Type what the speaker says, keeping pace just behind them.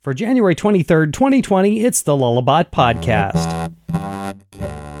For January 23rd, 2020, it's the Lullabot Podcast.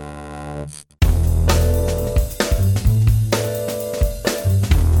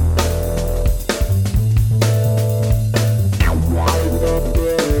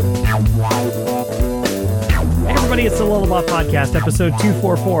 Hey everybody, it's the Lullabot Podcast, episode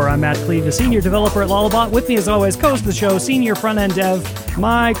 244. I'm Matt Cleve, a senior developer at Lullabot. With me, as always, co-host of the show, senior front-end dev,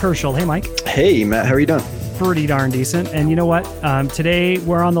 Mike Herschel. Hey, Mike. Hey, Matt. How are you doing? Pretty darn decent. And you know what? Today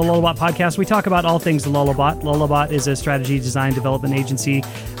we're on the Lullabot Podcast. We talk about all things Lullabot. Lullabot is a strategy design development agency.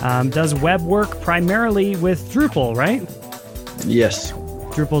 Does web work primarily with Drupal, right? Yes.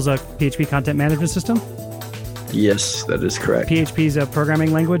 Drupal's a PHP content management system? Yes, that is correct. PHP is a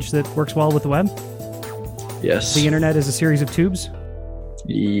programming language that works well with the web? Yes. The internet is a series of tubes?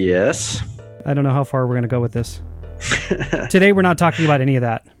 Yes. I don't know how far we're going to go with this. Today we're not talking about any of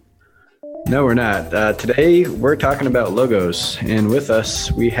that. No, we're not. Today, we're talking about logos. And with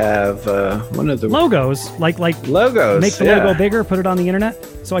us, we have one of the... Logos? Like logos, make the logo bigger, put it on the internet?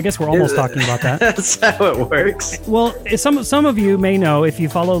 So I guess we're almost talking about that. That's how it works. Well, some of you may know, if you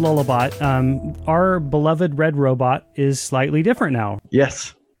follow Lullabot, our beloved Red Robot is slightly different now.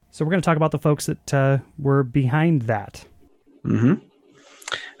 Yes. So we're going to talk about the folks that were behind that.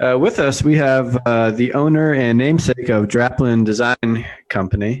 Mm-hmm. With us, we have the owner and namesake of Draplin Design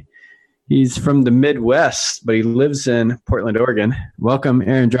Company. He's from the Midwest, but he lives in Portland, Oregon. Welcome,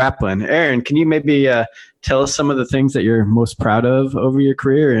 Aaron Draplin. Aaron, can you maybe tell us some of the things that you're most proud of over your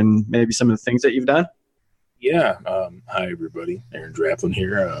career and maybe some of the things that you've done? Yeah. Hi, everybody. Aaron Draplin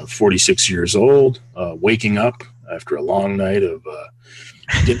here, 46 years old, waking up after a long night of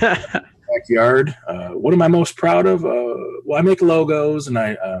getting in the backyard. What am I most proud of? Well, I make logos, and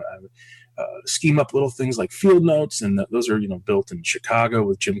I scheme up little things like field notes, and those are built in Chicago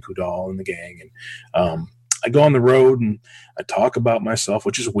with Jim Coudal and the gang. And I go on the road and I talk about myself,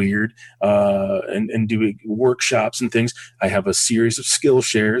 which is weird, and do workshops and things. I have a series of skill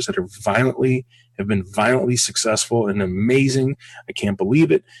shares that have been violently successful and amazing. I can't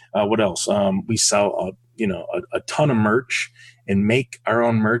believe it. What else? We sell a ton of merch and make our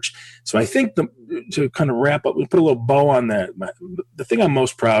own merch. So I think to kind of wrap up, we put a little bow on that. The thing I'm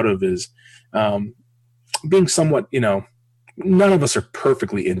most proud of is being somewhat, none of us are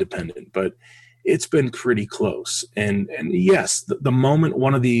perfectly independent, but it's been pretty close. And yes, the moment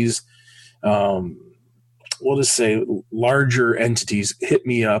one of these, we'll just say larger entities hit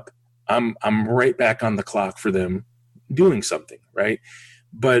me up, I'm right back on the clock for them doing something, right?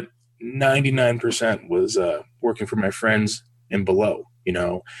 But 99% was working for my friends and below,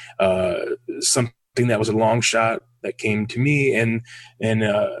 something that was a long shot that came to me, and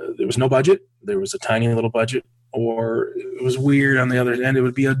there was no budget. There was a tiny little budget, or it was weird on the other end. It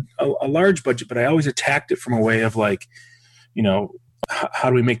would be a large budget, but I always attacked it from a way of like, how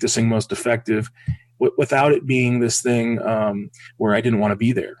do we make this thing most effective without it being this thing where I didn't want to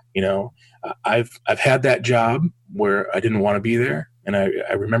be there. I've had that job where I didn't want to be there, and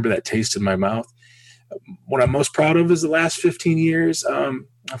I remember that taste in my mouth. What I'm most proud of is the last 15 years,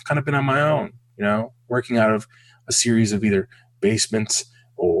 I've kind of been on my own, working out of a series of either basements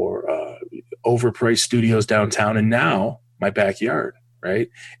or overpriced studios downtown, and now my backyard, right?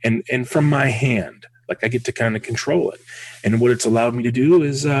 And from my hand, like I get to kind of control it. And what it's allowed me to do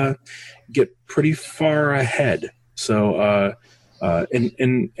is get pretty far ahead. So,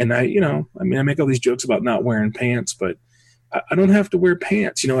 and I make all these jokes about not wearing pants, but I don't have to wear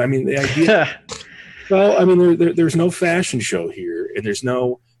pants. The idea... Well, there's no fashion show here, and there's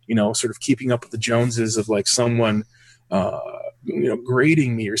no, sort of keeping up with the Joneses of like someone,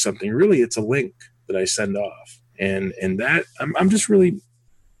 grading me or something. Really, it's a link that I send off, and that I'm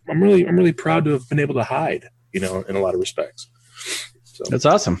really proud to have been able to hide, in a lot of respects. So. That's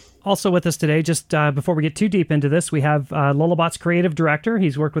awesome. Also with us today, just before we get too deep into this, we have Lullabot's creative director.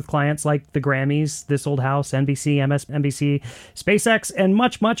 He's worked with clients like the Grammys, This Old House, NBC, MSNBC, SpaceX, and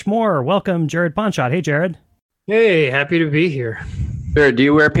much, much more. Welcome, Jared Ponchot. Hey, Jared. Hey, happy to be here. Jared, do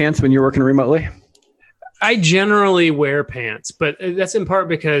you wear pants when you're working remotely? I generally wear pants, but that's in part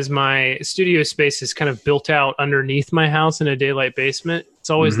because my studio space is kind of built out underneath my house in a daylight basement. It's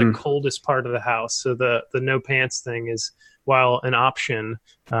always the coldest part of the house. So the no pants thing is, while an option,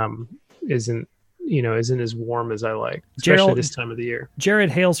 isn't as warm as I like, especially this time of the year.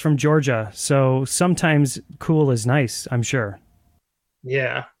 Jared hails from Georgia, so sometimes cool is nice, I'm sure.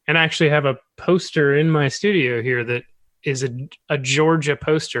 Yeah, and I actually have a poster in my studio here that is a Georgia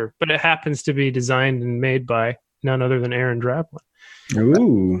poster, but it happens to be designed and made by none other than Aaron Draplin.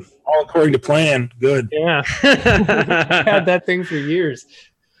 Ooh. All according to plan. Good. Yeah. Had that thing for years.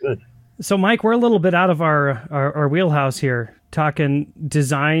 Good. So, Mike, we're a little bit out of our wheelhouse here. talking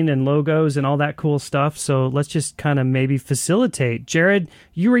design and logos and all that cool stuff. So let's just kind of maybe facilitate. Jared,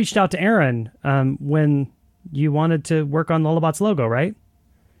 you reached out to Aaron when you wanted to work on Lullabot's logo, right?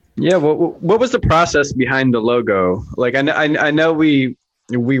 Yeah. What was the process behind the logo? Like, I know we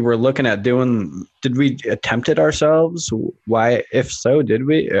were looking at did we attempt it ourselves? Why, if so, did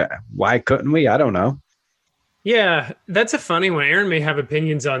we? Why couldn't we? I don't know. Yeah, that's a funny one. Aaron may have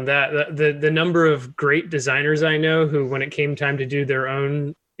opinions on that. The number of great designers I know who, when it came time to do their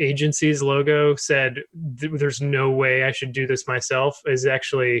own agency's logo, said, there's no way I should do this myself, is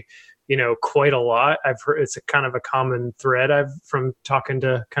actually, quite a lot. I've heard it's a kind of a common thread from talking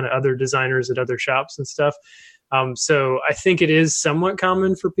to kind of other designers at other shops and stuff. So I think it is somewhat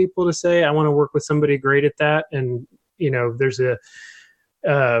common for people to say, I want to work with somebody great at that. And, there's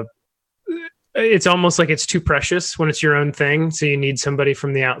it's almost like it's too precious when it's your own thing. So you need somebody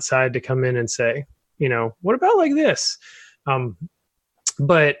from the outside to come in and say, what about like this?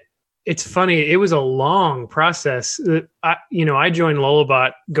 But it's funny. It was a long process. I joined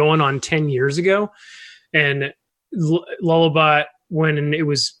Lullabot going on 10 years ago, and Lullabot, when it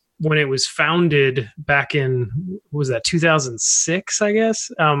was founded back in, what was that, 2006, I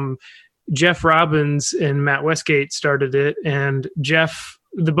guess? Jeff Robbins and Matt Westgate started it, and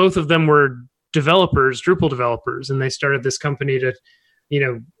the both of them were Drupal developers, and they started this company to,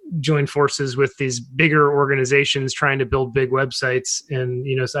 join forces with these bigger organizations trying to build big websites. And,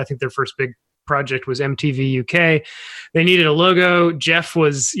 so I think their first big project was MTV UK. They needed a logo. Jeff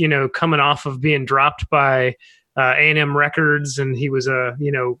was, coming off of being dropped by A&M Records, and he was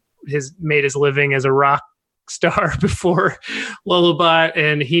made his living as a rock star before Lullabot,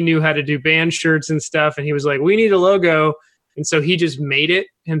 and he knew how to do band shirts and stuff. And he was like, we need a logo. And so he just made it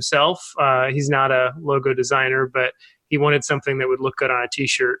himself. He's not a logo designer, but he wanted something that would look good on a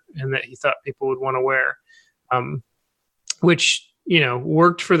t-shirt and that he thought people would want to wear, which,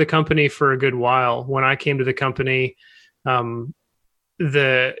 worked for the company for a good while. When I came to the company,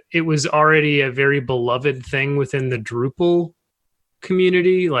 it was already a very beloved thing within the Drupal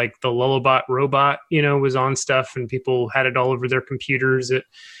community. Like the Lullabot robot, was on stuff, and people had it all over their computers at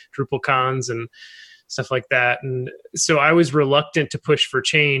Drupal cons and stuff like that. And so I was reluctant to push for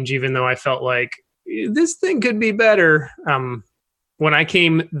change, even though I felt like this thing could be better. When I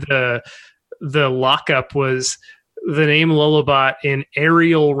came, the lockup was the name Lullabot in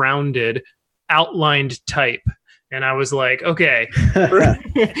Arial rounded outlined type. And I was like, okay.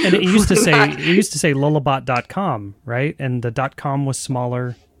 And it used to say lullabot.com, right? And the .com was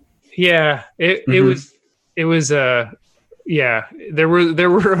smaller. Yeah, it was there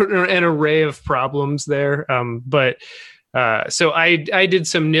were an array of problems there. So I did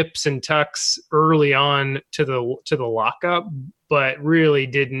some nips and tucks early on to the lockup, but really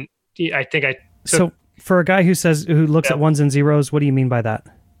didn't. I think I. So for a guy who looks at ones and zeros, what do you mean by that?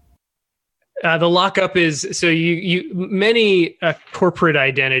 The lockup is, so many corporate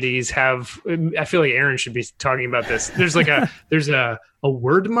identities have, I feel like Aaron should be talking about this. There's like there's a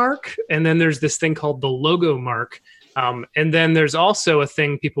word mark, and then there's this thing called the logo mark. And then there's also a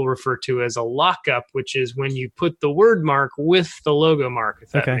thing people refer to as a lockup, which is when you put the word mark with the logo mark,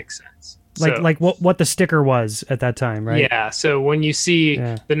 if that makes sense. Like what the sticker was at that time, right? Yeah. So when you see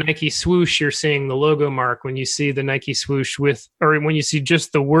the Nike swoosh, you're seeing the logo mark. When you see the Nike swoosh or when you see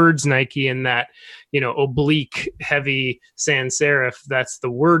just the words Nike in that, oblique, heavy sans serif, that's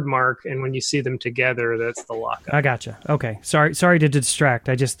the word mark. And when you see them together, that's the lockup. I gotcha. Okay. Sorry to distract.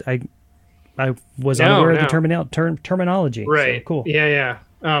 I was unaware of the terminology. Right. So, cool. Yeah.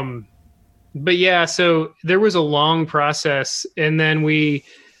 But yeah, so there was a long process, and then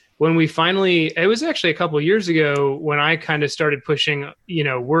when we finally, it was actually a couple of years ago when I kind of started pushing,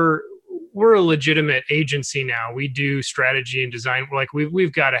 we're a legitimate agency now. We do strategy and design. Like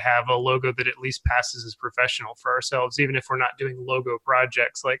we've got to have a logo that at least passes as professional for ourselves, even if we're not doing logo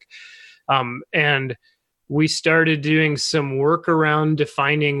projects. And we started doing some work around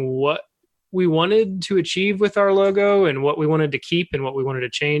defining what we wanted to achieve with our logo and what we wanted to keep and what we wanted to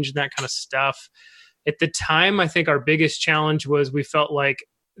change and that kind of stuff. At the time, I think our biggest challenge was we felt like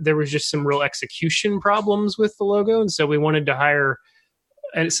there was just some real execution problems with the logo. And so we wanted to hire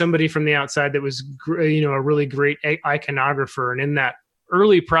somebody from the outside that was, a really great iconographer. And in that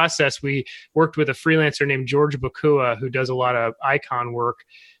early process, we worked with a freelancer named George Bakua, who does a lot of icon work.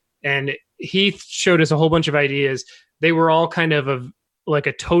 And he showed us a whole bunch of ideas. They were all kind of like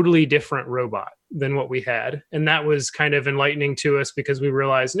a totally different robot than what we had. And that was kind of enlightening to us because we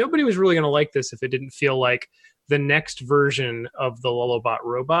realized nobody was really going to like this if it didn't feel like the next version of the Lullabot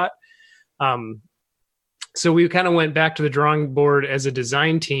robot. So we kind of went back to the drawing board as a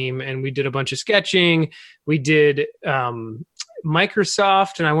design team, and we did a bunch of sketching. We did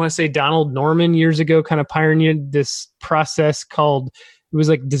Microsoft, and I want to say Donald Norman years ago kind of pioneered this process called, it was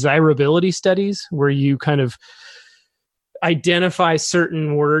like desirability studies, where you kind of identify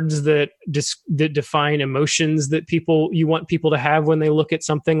certain words that define emotions that you want people to have when they look at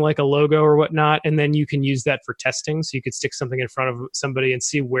something like a logo or whatnot, and then you can use that for testing. So you could stick something in front of somebody and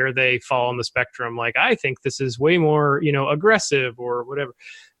see where they fall on the spectrum. Like, I think this is way more, aggressive or whatever.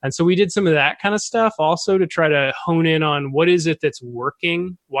 And so we did some of that kind of stuff also to try to hone in on what is it that's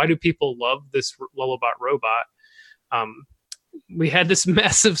working. Why do people love this Lullabot robot? We had this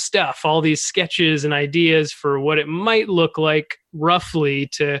mess of stuff, all these sketches and ideas for what it might look like roughly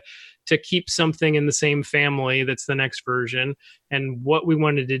to keep something in the same family that's the next version, and what we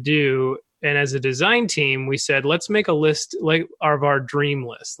wanted to do. And as a design team, we said, let's make a list like of our dream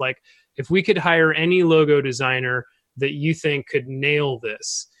list. Like, if we could hire any logo designer that you think could nail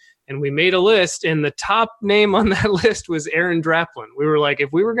this. And we made a list, and the top name on that list was Aaron Draplin. We were like,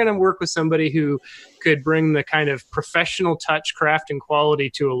 if we were going to work with somebody who could bring the kind of professional touch, craft, and quality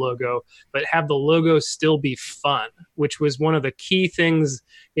to a logo, but have the logo still be fun, which was one of the key things,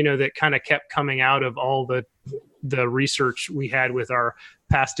 that kind of kept coming out of all the research we had with our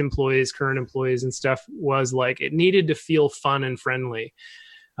past employees, current employees and stuff, was like, it needed to feel fun and friendly.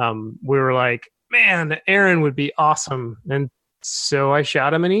 We were like, man, Aaron would be awesome. And so I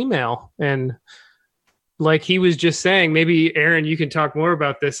shot him an email, and like he was just saying, maybe Aaron, you can talk more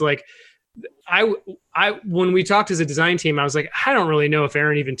about this. Like I when we talked as a design team, I was like, I don't really know if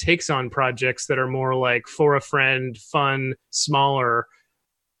Aaron even takes on projects that are more like for a friend, fun, smaller,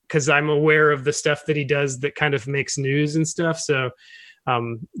 because I'm aware of the stuff that he does that kind of makes news and stuff. So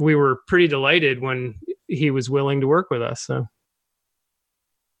we were pretty delighted when he was willing to work with us. So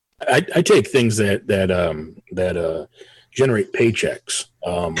I take things that generate paychecks.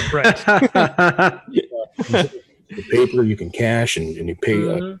 Right. The paper you can cash and you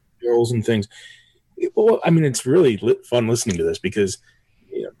pay bills and things. Well, I mean, it's really fun listening to this because,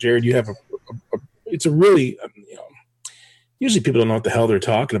 Jared, you have it's a really, usually people don't know what the hell they're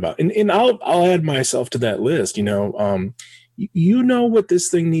talking about. And I'll add myself to that list, you know what this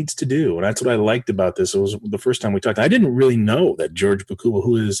thing needs to do. And that's what I liked about this. It was the first time we talked. I didn't really know that George Bakuba,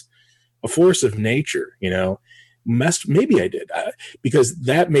 who is a force of nature, maybe I did, because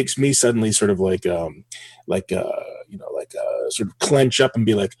that makes me suddenly sort of sort of clench up and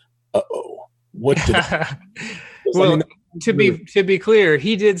be like, uh-oh, what did well, to be clear,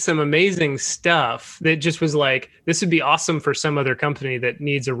 he did some amazing stuff that just was like, this would be awesome for some other company that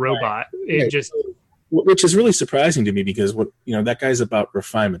needs a robot. Right. Which is really surprising to me, because that guy's about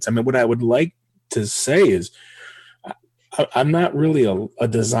refinements. I mean, what I would like to say is, I'm not really a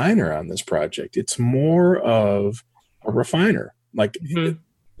designer on this project. It's more of a refiner. Like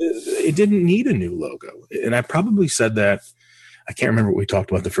it didn't need a new logo. And I probably said that, I can't remember what we talked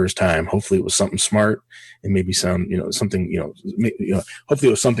about the first time. Hopefully it was something smart and maybe something, hopefully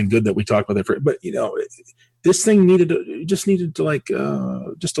it was something good that we talked about that. But this thing just needed to like,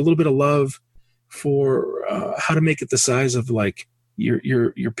 just a little bit of love for how to make it the size of like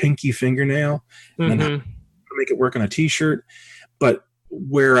your pinky fingernail, and then how to make it work on a t-shirt. But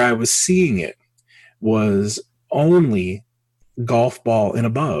where I was seeing it was only golf ball and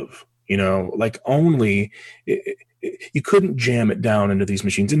above, like only you couldn't jam it down into these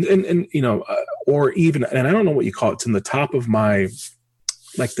machines and or even, and I don't know what you call it. It's in the top of my,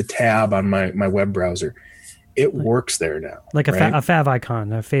 like the tab on my web browser. It works there now. Like a fav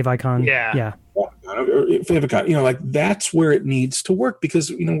icon, a fave icon. Yeah. Fav icon, like that's where it needs to work,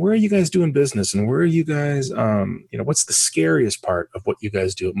 because, where are you guys doing business, and where are you guys, what's the scariest part of what you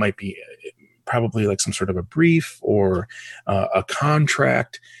guys do? It might be probably like some sort of a brief or a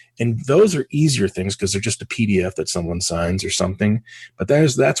contract. And those are easier things because they're just a PDF that someone signs or something. But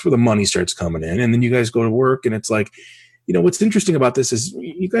that's where the money starts coming in. And then you guys go to work, and it's like, what's interesting about this is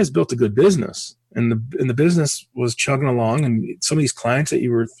you guys built a good business, and the business was chugging along, and some of these clients that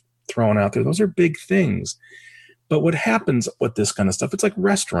you were throwing out there, those are big things. But what happens with this kind of stuff, it's like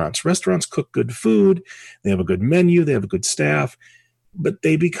restaurants. Restaurants cook good food. They have a good menu. They have a good staff. But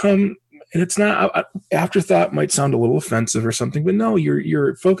they become, and it's not, afterthought might sound a little offensive or something, but no,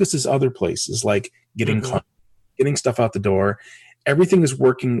 your focus is other places, like getting stuff out the door. Everything is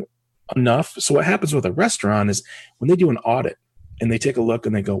working enough. So what happens with a restaurant is when they do an audit and they take a look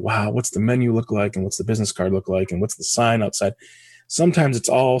and they go, wow, what's the menu look like? And what's the business card look like? And what's the sign outside? Sometimes it's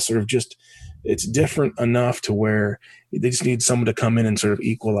all sort of just, it's different enough to where they just need someone to come in and sort of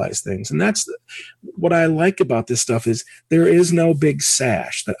equalize things. And that's what I like about this stuff, is there is no big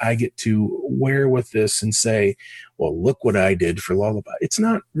sash that I get to wear with this and say, well, look what I did for Lullabot. It's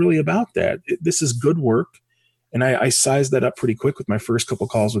not really about that. This is good work. And I sized that up pretty quick with my first couple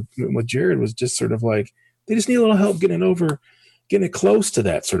calls with Jared. Was just sort of like, they just need a little help getting it close to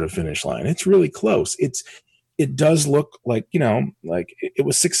that sort of finish line. It's really close. It does look like, like it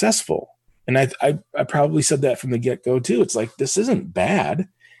was successful. And I probably said that from the get-go too. It's like, this isn't bad.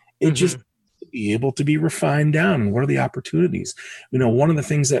 It just be able to be refined down. And what are the opportunities? One of the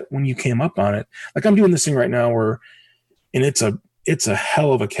things that when you came up on it, like I'm doing this thing right now and it's a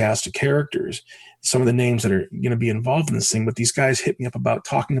hell of a cast of characters, some of the names that are going to be involved in this thing, but these guys hit me up about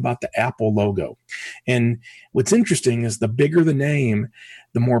talking about the Apple logo. And what's interesting is the bigger the name,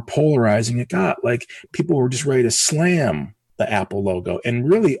 the more polarizing it got. Like people were just ready to slam the Apple logo. And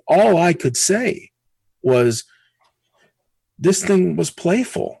really all I could say was this thing was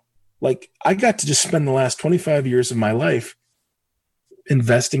playful. Like I got to just spend the last 25 years of my life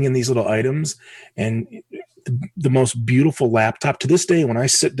investing in these little items, and the most beautiful laptop to this day, when I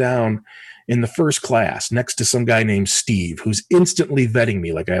sit down in the first class next to some guy named Steve, who's instantly vetting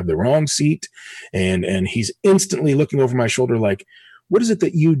me like I have the wrong seat, and he's instantly looking over my shoulder like, what is it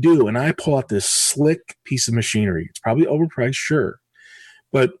that you do? And I pull out this slick piece of machinery. It's probably overpriced, sure.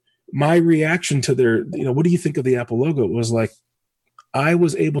 But my reaction to their, what do you think of the Apple logo? It was like, I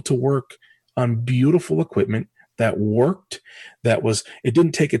was able to work on beautiful equipment that worked, it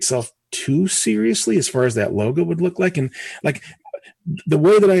didn't take itself too seriously as far as that logo would look like. And like the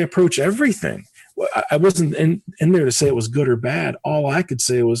way that I approach everything, I wasn't in there to say it was good or bad. All I could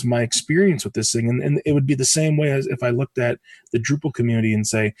say was my experience with this thing. And it would be the same way as if I looked at the Drupal community and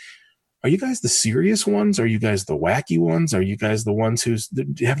say, are you guys the serious ones? Are you guys the wacky ones? Are you guys the ones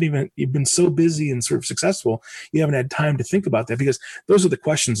you've been so busy and sort of successful, you haven't had time to think about that? Because those are the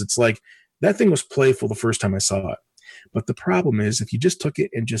questions. It's like, that thing was playful the first time I saw it. But the problem is, if you just took it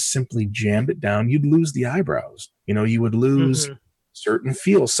and just simply jammed it down, you'd lose the eyebrows. You would lose certain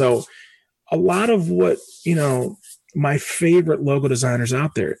feel. So a lot of what, my favorite logo designers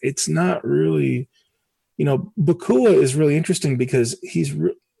out there, it's not really, Bakula is really interesting because he's,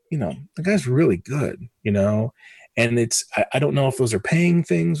 the guy's really good, and I don't know if those are paying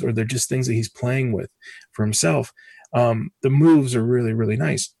things or they're just things that he's playing with for himself. The moves are really, really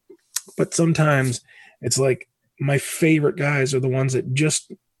nice. But sometimes it's like my favorite guys are the ones that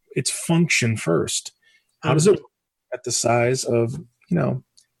it's function first. How does it work at the size of,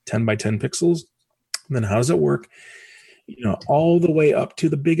 10 by 10 pixels? And then how does it work, all the way up to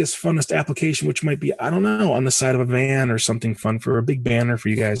the biggest, funnest application, which might be, I don't know, on the side of a van or something fun for a big banner for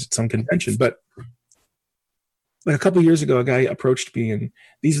you guys at some convention. But like a couple of years ago, a guy approached me, and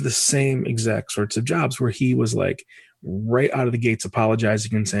these are the same exact sorts of jobs where he was like right out of the gates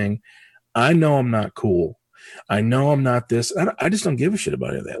apologizing and saying, I know I'm not cool. I know I'm not this. I just don't give a shit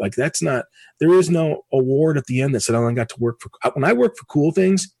about any of that. Like there is no award at the end that said I only got to work for, when I work for cool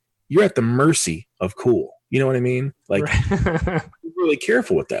things, you're at the mercy of cool. You know what I mean? Like, right. Be really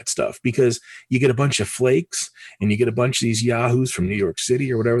careful with that stuff, because you get a bunch of flakes and you get a bunch of these yahoos from New York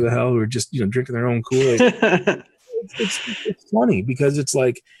City or whatever the hell who are just, drinking their own Kool-Aid. it's funny because it's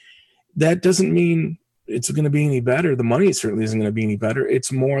like, that doesn't mean it's going to be any better. The money certainly isn't going to be any better.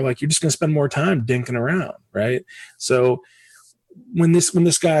 It's more like you're just going to spend more time dinking around, right? So when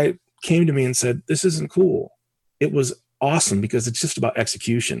this guy came to me and said, this isn't cool, it was awesome because it's just about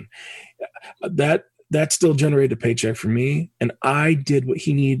execution. That still generated a paycheck for me, and I did what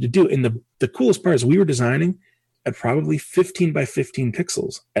he needed to do. And the coolest part is we were designing at probably 15 by 15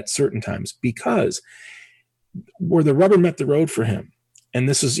 pixels at certain times, because where the rubber met the road for him. And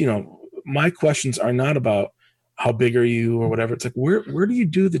this is, my questions are not about how big are you or whatever. It's like, where do you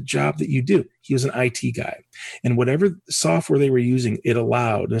do the job that you do? He was an IT guy, and whatever software they were using, it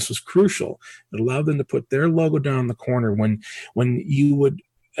allowed, and this was crucial, it allowed them to put their logo down in the corner when you would,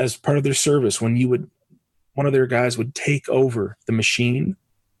 as part of their service, one of their guys would take over the machine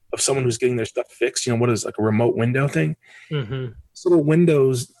of someone who's getting their stuff fixed. What is like a remote window thing? Mm-hmm. So little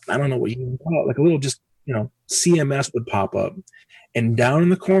windows, I don't know what you call it, like a little just, CMS would pop up, and down in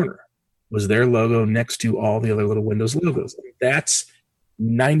the corner was their logo next to all the other little Windows logos. That's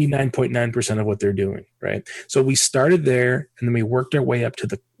 99.9% of what they're doing, right? So we started there, and then we worked our way up to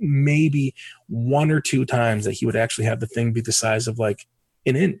the maybe one or two times that he would actually have the thing be the size of like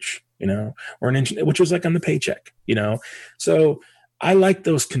an inch, or an inch, which was like on the paycheck, So I like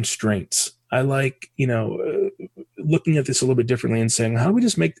those constraints. I like, looking at this a little bit differently and saying, how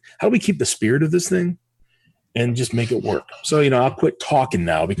do we keep the spirit of this thing and just make it work? So, I'll quit talking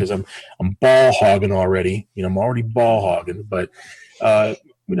now because I'm ball hogging already. I'm already ball hogging, but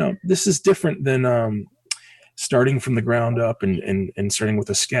this is different than starting from the ground up and starting with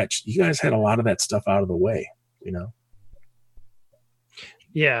a sketch. You guys had a lot of that stuff out of the way,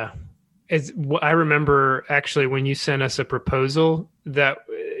 Yeah. I remember actually when you sent us a proposal that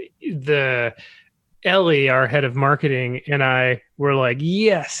Ellie, our head of marketing, and I were like,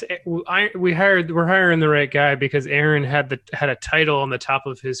 yes, we're hiring the right guy, because Aaron had a title on the top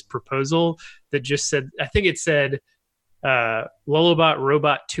of his proposal that just said, I think it said, Lullabot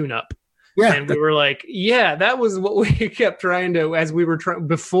Robot Tune-Up. Yeah. And we were like, yeah, that was what we kept trying to, as we were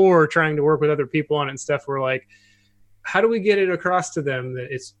before trying to work with other people on it and stuff. We're like, how do we get it across to them that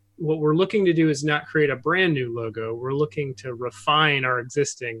it's what we're looking to do is not create a brand new logo. We're looking to refine our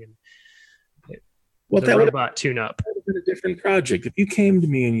existing. Well, that robot tune-up would have been a different project. If you came to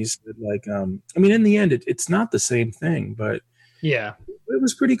me and you said, like, I mean, in the end, it's not the same thing, but yeah, it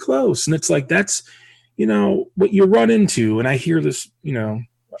was pretty close. And it's like, that's, what you run into. And I hear this,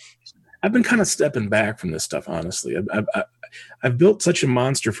 I've been kind of stepping back from this stuff, honestly. I've built such a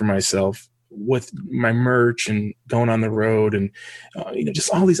monster for myself with my merch and going on the road and,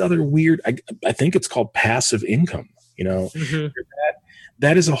 just all these other weird, I think it's called passive income, Mm-hmm.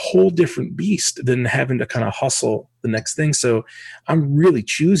 That is a whole different beast than having to kind of hustle the next thing. So I'm really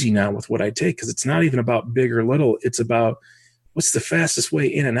choosy now with what I take, because it's not even about big or little. It's about what's the fastest way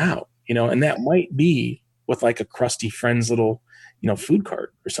in and out, and that might be with like a Krusty Friends little, food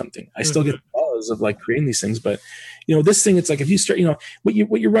cart or something. I still get the buzz of like creating these things, but this thing, it's like, if you start, what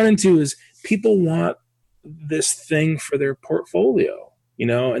you run into is people want this thing for their portfolio.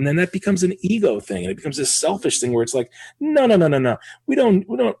 And then that becomes an ego thing, and it becomes this selfish thing where it's like, no.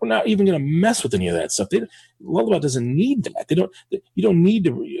 We're not even going to mess with any of that stuff. Lullabot doesn't need that. You don't need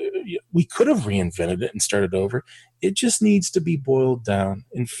to, we could have reinvented it and started over. It just needs to be boiled down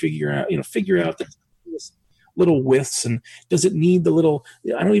and figure out the little widths, and does it need the little,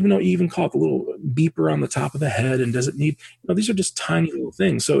 I don't even know, you even call it the little beeper on the top of the head, and does it need, these are just tiny little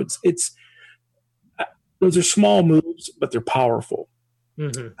things. So it's those are small moves, but they're powerful.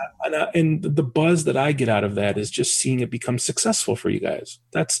 Mm-hmm. And the buzz that I get out of that is just seeing it become successful for you guys.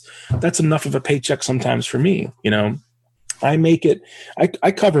 That's enough of a paycheck sometimes for me. I make it,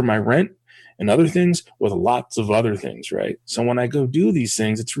 I cover my rent and other things with lots of other things, right? So when I go do these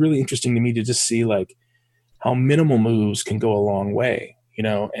things, it's really interesting to me to just see like how minimal moves can go a long way,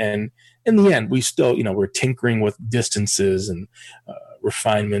 and in the end, we still, we're tinkering with distances and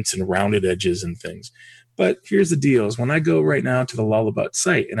refinements and rounded edges and things. But here's the deal: is when I go right now to the Lullabot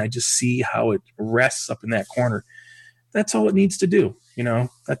site and I just see how it rests up in that corner, that's all it needs to do. I'm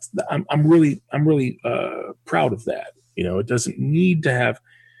really proud of that. It doesn't need to have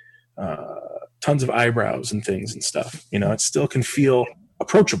tons of eyebrows and things and stuff. It still can feel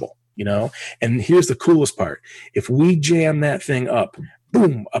approachable. And here's the coolest part: if we jam that thing up,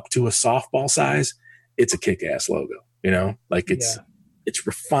 boom, up to a softball size, it's a kick-ass logo. It's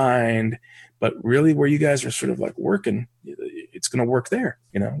refined. But really, where you guys are sort of like working, it's going to work there,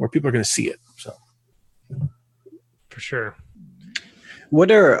 where people are going to see it. So, for sure.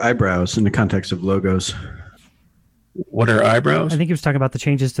 What are eyebrows in the context of logos? What are eyebrows? I think he was talking about the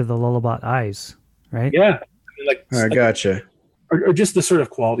changes to the Lullabot eyes, right? Yeah, I gotcha. Or just the sort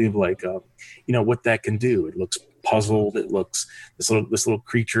of quality of like, what that can do. It looks puzzled. It looks this little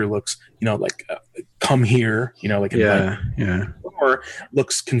creature looks, like come here, like yeah. Or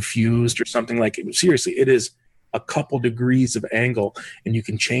looks confused or something. Like seriously, it is a couple degrees of angle, and you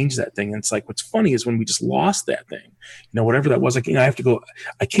can change that thing. And it's like, what's funny is when we just lost that thing, whatever that was. Like, I have to go.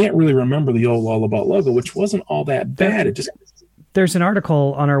 I can't really remember the old Lullabot logo, which wasn't all that bad. It just. There's an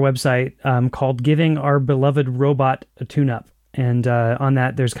article on our website called "Giving Our Beloved Robot a Tune-Up," and on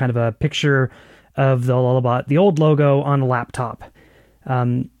that, there's kind of a picture of the Lullabot, the old logo on a laptop.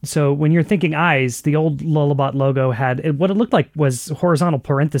 So when you're thinking eyes, the old Lullabot logo had what it looked like was horizontal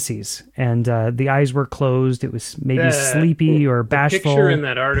parentheses, and the eyes were closed. It was maybe sleepy or bashful. The picture in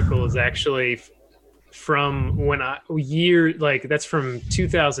that article is actually from that's from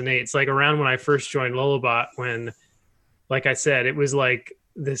 2008. It's like around when I first joined Lullabot, when, like I said, it was like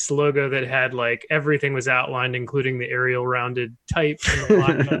this logo that had like everything was outlined, including the Arial rounded type.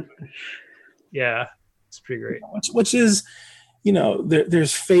 And yeah, it's pretty great. Which is,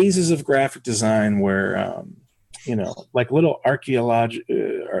 there's phases of graphic design where, like little archaeological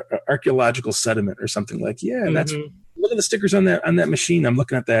sediment or something like, that's, look at the stickers on that machine. I'm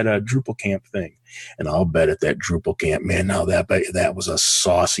looking at that Drupal camp thing, and I'll bet at that Drupal camp, man, now that was a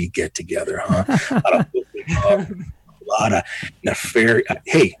saucy get together, huh? A lot of nefarious.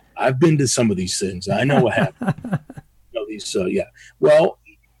 Hey, I've been to some of these things. I know what happened. Yeah. Well,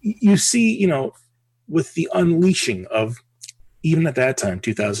 you see, with the unleashing of, even at that time,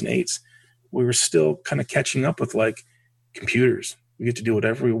 2008, we were still kind of catching up with like computers. We get to do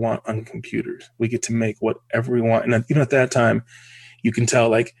whatever we want on computers. We get to make whatever we want. And even at that time, you can tell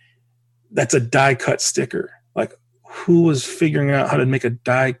like that's a die cut sticker. Like, who was figuring out how to make a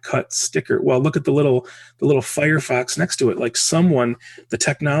die cut sticker? Well, look at the little Firefox next to it. Like, the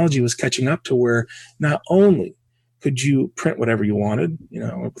technology was catching up to where not only could you print whatever you wanted,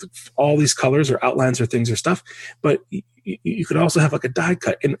 with all these colors or outlines or things or stuff, but you could also have like a die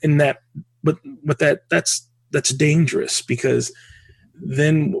cut. In that, but that's dangerous, because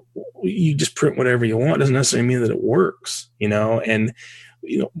then you just print whatever you want. It doesn't necessarily mean that it works, and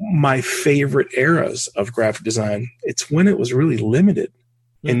my favorite eras of graphic design, it's when it was really limited.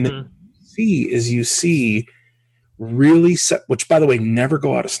 And then you see really which by the way, never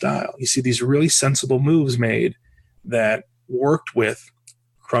go out of style. You see these really sensible moves made that worked with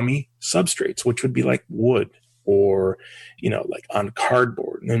crummy substrates, which would be like wood or, like on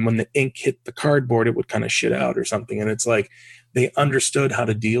cardboard. And when the ink hit the cardboard, it would kind of shit out or something. And it's like, they understood how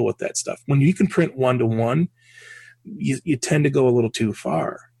to deal with that stuff. When you can print 1-to-1, you tend to go a little too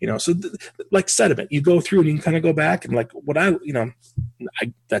far, so like sediment, you go through and you can kind of go back and like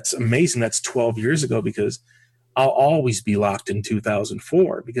that's amazing. That's 12 years ago, because I'll always be locked in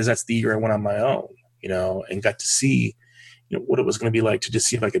 2004, because that's the year I went on my own, and got to see, what it was going to be like to just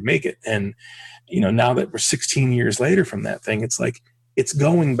see if I could make it. And, now that we're 16 years later from that thing, it's like, it's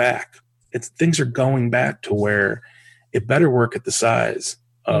going back. Things are going back to where it better work at the size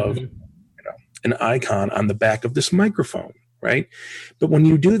of, an icon on the back of this microphone, right? But when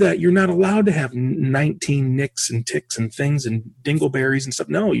you do that, you're not allowed to have 19 nicks and ticks and things and dingleberries and stuff.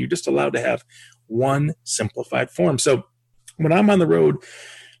 No, you're just allowed to have one simplified form. So when I'm on the road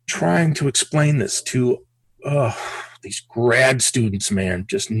trying to explain this to these grad students, man,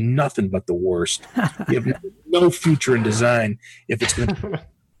 just nothing but the worst. You have no future in design if it's going to be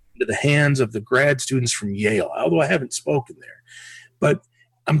into the hands of the grad students from Yale, although I haven't spoken there. But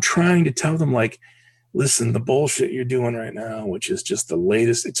I'm trying to tell them, like, listen, the bullshit you're doing right now, which is just the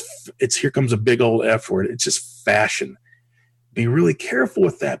latest, it's here comes a big old F word. It's just fashion. Be really careful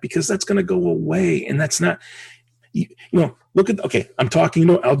with that, because that's going to go away. And that's not, look at, okay, I'm talking,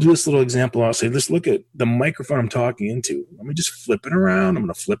 I'll do this little example. I'll say, let's look at the microphone I'm talking into. Let me just flip it around. I'm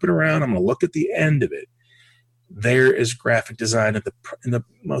going to flip it around. I'm going to look at the end of it. There is graphic design in the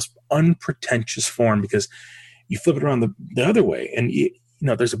most unpretentious form, because you flip it around the other way, and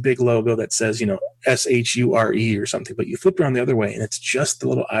there's a big logo that says, SHURE or something, but you flip it around the other way, and it's just the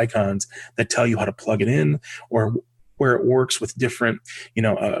little icons that tell you how to plug it in, or where it works with different,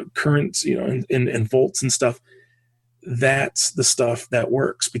 currents, and volts and stuff. That's the stuff that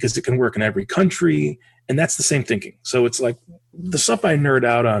works, because it can work in every country. And that's the same thinking. So it's like, the stuff I nerd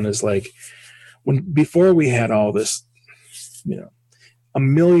out on is like, before we had all this, a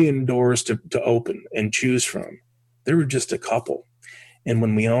million doors to open and choose from, there were just a couple. And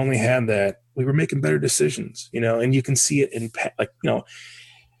when we only had that, we were making better decisions, and you can see it in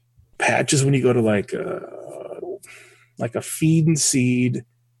patches when you go to like a feed and seed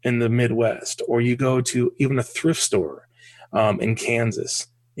in the Midwest, or you go to even a thrift store in Kansas,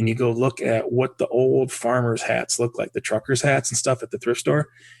 and you go look at what the old farmers' hats look like, the truckers' hats and stuff at the thrift store,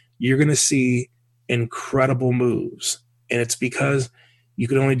 you're going to see incredible moves. And it's because you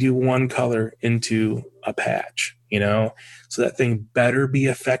could only do one color into a patch, so that thing better be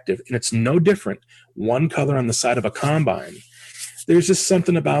effective. And it's no different. One color on the side of a combine. There's just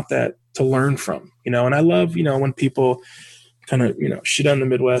something about that to learn from, and I love, when people kind of, shit on the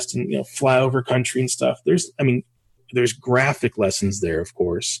Midwest and, fly over country and stuff. There's graphic lessons there, of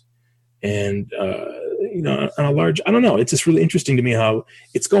course. And, on a large, I don't know. It's just really interesting to me how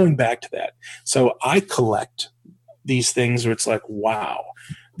it's going back to that. So I collect these things where it's like, wow,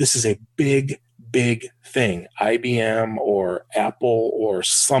 this is a big thing. IBM or Apple or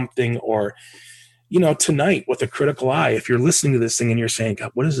something, or, tonight with a critical eye, if you're listening to this thing and you're saying,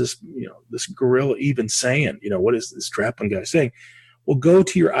 God, what is this, this gorilla even saying? What is this Draplin guy saying? Well, go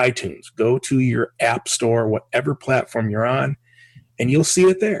to your iTunes, go to your app store, whatever platform you're on, and you'll see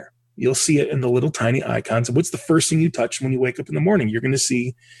it there. You'll see it in the little tiny icons. And what's the first thing you touch when you wake up in the morning? You're going to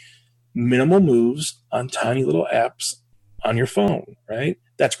see minimal moves on tiny little apps on your phone, right?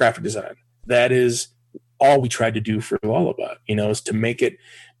 That's graphic design. That is all we tried to do for Lullabot, is to make it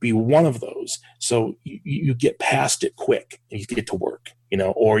be one of those. So you get past it quick and you get to work,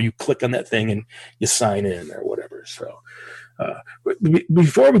 or you click on that thing and you sign in or whatever. So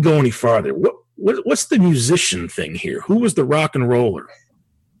before we go any farther, what's the musician thing here? Who was the rock and roller?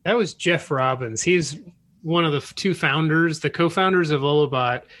 That was Jeff Robbins. He's one of the two founders, the co-founders of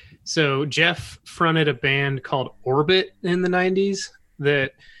Lullabot. So Jeff fronted a band called Orbit in the 90s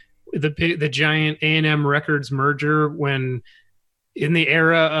that the giant A&M Records merger, when in the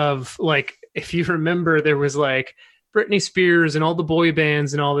era of, like, if you remember, there was like Britney Spears and all the boy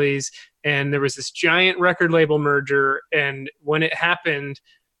bands and all these and there was this giant record label merger. And when it happened,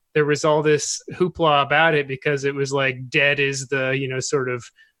 there was all this hoopla about it because it was like Dead is the, sort of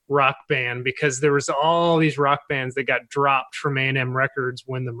rock band, because there was all these rock bands that got dropped from A&M Records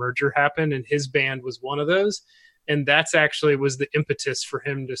when the merger happened, and his band was one of those. And that's actually was the impetus for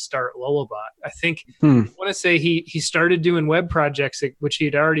him to start Lullabot. I think I want to say he started doing web projects, which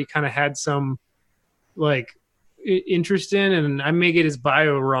he'd already kind of had some like interest in, and I may get his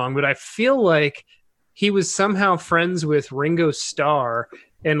bio wrong, but I feel like he was somehow friends with Ringo Starr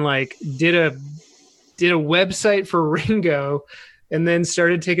and like did a website for Ringo, and then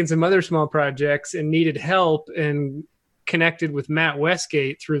started taking some other small projects and needed help and connected with Matt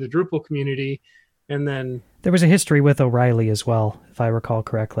Westgate through the Drupal community. And then there was a history with O'Reilly as well, if I recall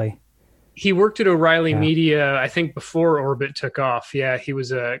correctly. He worked at O'Reilly Media, I think, before Orbit took off. Yeah, he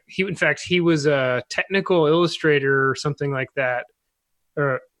was a technical illustrator or something like that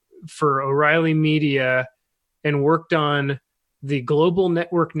for O'Reilly Media, and worked on the Global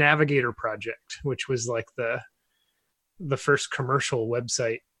Network Navigator project, which was like the first commercial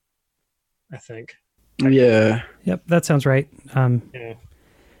website, I think. Yeah. Yep, that sounds right. Yeah.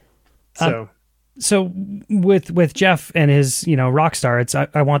 So with Jeff and his, Rockstar, it's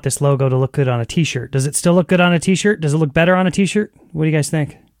I want this logo to look good on a t-shirt. Does it still look good on a t-shirt? Does it look better on a t-shirt? What do you guys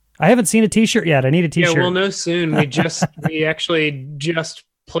think? I haven't seen a t-shirt yet. I need a t-shirt. Yeah, we'll know soon. We actually just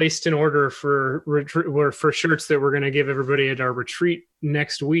placed an order for shirts that we're going to give everybody at our retreat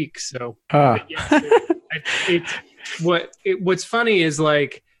next week. So what's funny is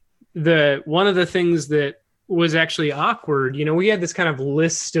like one of the things that was actually awkward, we had this kind of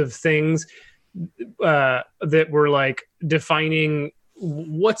list of things that were like defining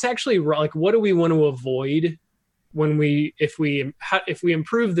what's actually like, what do we want to avoid if we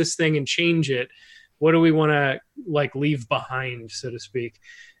improve this thing and change it, what do we want to like leave behind, so to speak.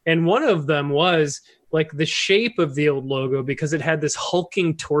 And one of them was like the shape of the old logo, because it had this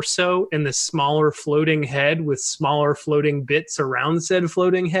hulking torso and this smaller floating head with smaller floating bits around said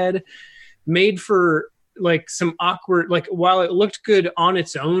floating head, made for like some awkward, like while it looked good on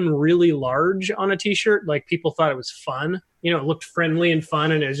its own, really large on a t-shirt, like people thought it was fun, it looked friendly and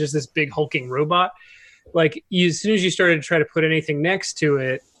fun, and it was just this big hulking robot. Like as soon as you started to try to put anything next to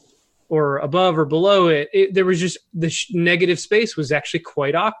it or above or below it, there was just the negative space was actually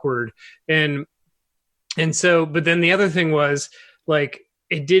quite awkward. And so, but then the other thing was like,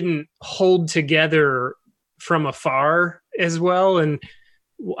 it didn't hold together from afar as well. And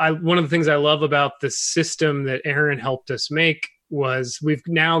one of the things I love about the system that Aaron helped us make was we've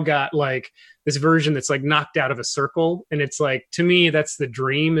now got like this version that's like knocked out of a circle. And it's like, to me, that's the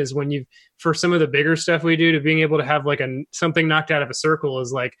dream, is when for some of the bigger stuff we do, to being able to have like something knocked out of a circle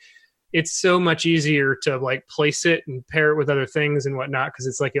is like, it's so much easier to like place it and pair it with other things and whatnot, because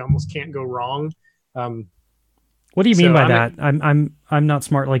it's like you almost can't go wrong. What do you mean by that? I'm not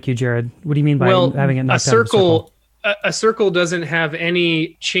smart like you, Jared. What do you mean by having it knocked out of a circle? A circle doesn't have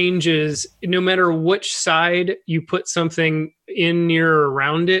any changes, no matter which side you put something in, near, or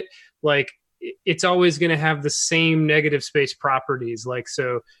around it. Like it's always going to have the same negative space properties. Like,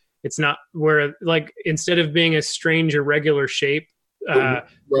 so it's not where, like, instead of being a strange irregular shape,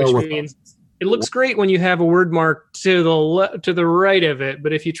 which means it looks great when you have a word mark to the right of it,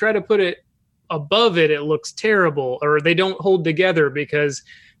 but if you try to put it above it, it looks terrible, or they don't hold together because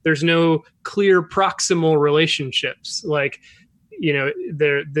there's no clear proximal relationships. Like,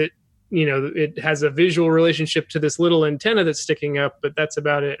 it has a visual relationship to this little antenna that's sticking up, but that's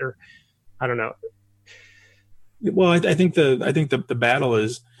about it. Or I don't know. Well, I think the battle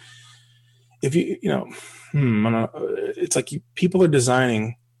is, if it's like people are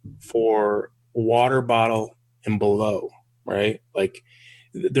designing for water bottle and below, right? Like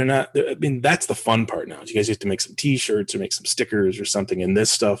they're not, I mean, that's the fun part now. You guys have to make some t-shirts or make some stickers or something, and this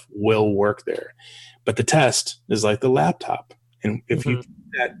stuff will work there. But the test is like the laptop. And if you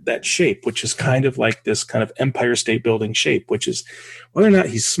that shape, which is kind of like this kind of Empire State Building shape, which is whether or not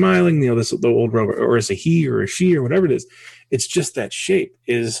he's smiling, the old robot, or is a he or a she or whatever it is, it's just that shape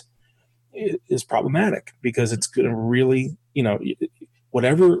is problematic, because it's going to really,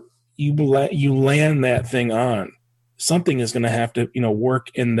 whatever you land that thing on, something is going to have to, work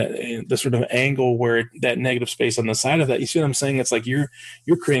in the sort of angle where that negative space on the side of that. You see what I'm saying? It's like you're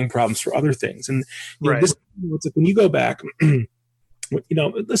creating problems for other things. And right. It's like when you go back,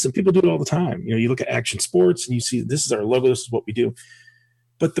 listen, people do it all the time. You look at action sports and you see, this is our logo, this is what we do.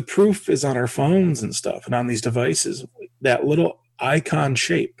 But the proof is on our phones and stuff, and on these devices, that little icon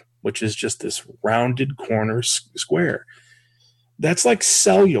shape, which is just this rounded corner square. That's like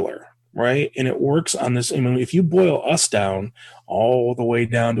cellular. right? And it works on this. I mean, if you boil us down all the way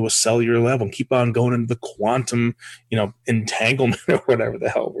down to a cellular level and keep on going into the quantum, entanglement or whatever the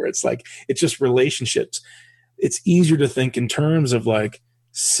hell, where it's like, it's just relationships. It's easier to think in terms of like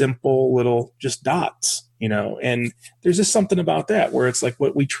simple little just dots, and there's just something about that where it's like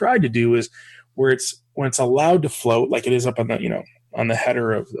what we tried to do is when it's allowed to float, like it is up on the, on the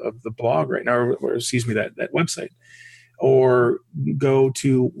header of the blog right now, or excuse me, that website, or go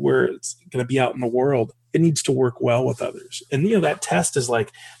to where it's going to be out in the world. It needs to work well with others. And, that test is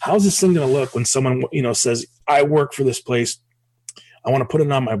like, how's this thing going to look when someone, says, I work for this place. I want to put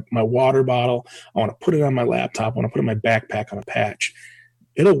it on my water bottle. I want to put it on my laptop. I want to put it in my backpack on a patch.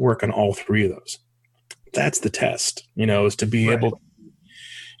 It'll work on all three of those. That's the test, is to be able,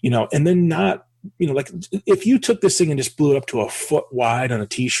 and then not, like if you took this thing and just blew it up to a foot wide on a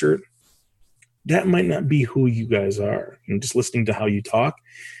t-shirt, that might not be who you guys are. Just listening to how you talk.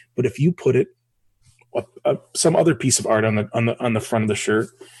 But if you put it some other piece of art on the front of the shirt,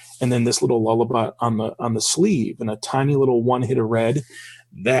 and then this little lullaby on the sleeve, and a tiny little one hit of red,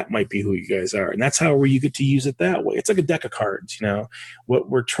 that might be who you guys are. And that's where you get to use it that way. It's like a deck of cards. What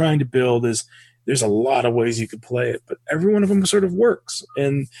we're trying to build is there's a lot of ways you could play it, but every one of them sort of works.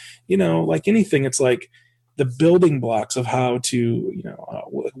 And like anything, it's like the building blocks of how to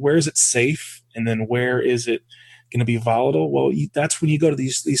where is it safe, and then where is it going to be volatile. Well, that's when you go to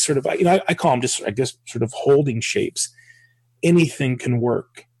these sort of I call them just, I guess, sort of holding shapes. Anything can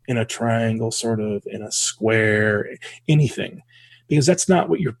work in a triangle, sort of in a square, anything, because that's not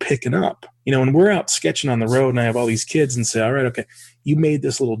what you're picking up. When we're out sketching on the road and I have all these kids and say, all right, okay, you made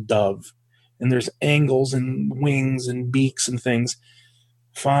this little dove and there's angles and wings and beaks and things.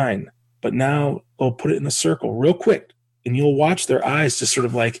 Fine. But now they'll put it in a circle real quick and you'll watch their eyes just sort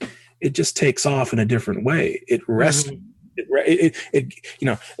of like, it just takes off in a different way. It rests.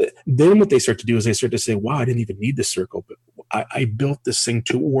 Then what they start to do is they start to say, wow, I didn't even need this circle, but I built this thing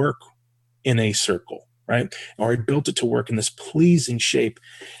to work in a circle, right? Or I built it to work in this pleasing shape.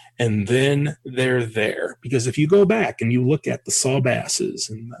 And then they're there. Because if you go back and you look at the Saul Basses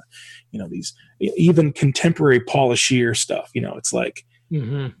and these even contemporary Paula Scheer stuff, it's like,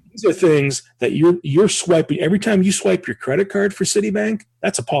 these are things that you're swiping. Every time you swipe your credit card for Citibank,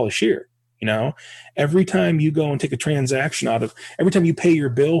 that's a Paula Scheer. Every time you go and take a transaction every time you pay your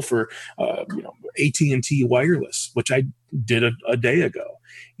bill for, AT&T wireless, which I did a day ago,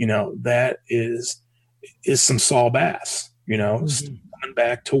 that is some Saul Bass, coming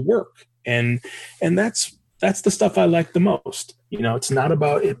back to work. And that's the stuff I like the most. It's not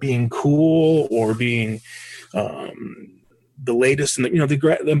about it being cool or being, the latest. And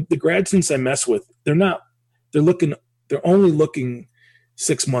the grad students I mess with, they're only looking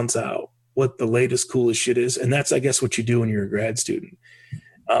 6 months out what the latest coolest shit is. And that's, I guess, what you do when you're a grad student.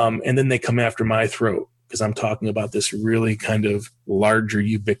 And then they come after my throat because I'm talking about this really kind of larger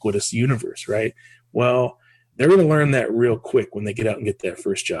ubiquitous universe, right? Well, they're going to learn that real quick when they get out and get that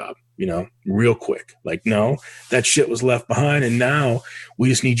first job, real quick. Like, no, that shit was left behind. And now we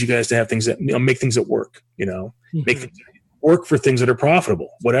just need you guys to have things that, make things that work, make things that work for things that are profitable,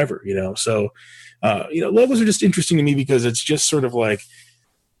 whatever, So, logos are just interesting to me because it's just sort of like,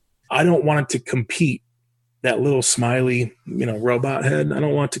 I don't want it to compete, that little smiley, robot head. I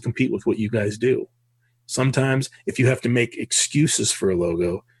don't want it to compete with what you guys do. Sometimes if you have to make excuses for a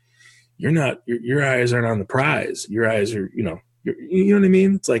logo, your eyes aren't on the prize. Your eyes are, you know what I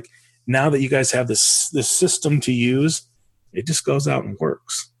mean? It's like, now that you guys have this system to use, it just goes out and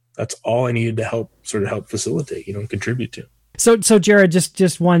works. That's all I needed to help facilitate, and contribute to. So Jared,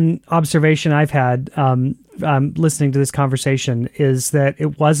 just one observation I've had listening to this conversation is that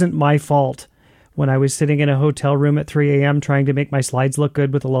it wasn't my fault when I was sitting in a hotel room at 3 a.m. trying to make my slides look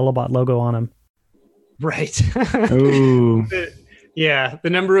good with the Lullabot logo on them. Right. Ooh. Yeah, the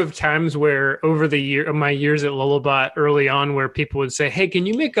number of times where over my years at Lullabot early on, where people would say, "Hey, can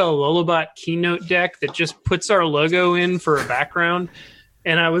you make a Lullabot keynote deck that just puts our logo in for a background?"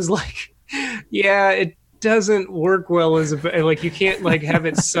 And I was like, "Yeah, it doesn't work well as you can't have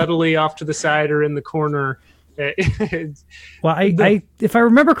it subtly off to the side or in the corner." Well, I if I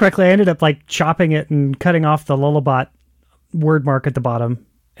remember correctly, I ended up chopping it and cutting off the Lullabot word mark at the bottom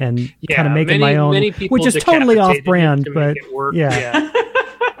and kind of making my own, which is totally off-brand, but yeah.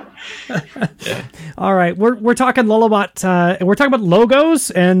 All right, we're talking Lullabot. We're talking about logos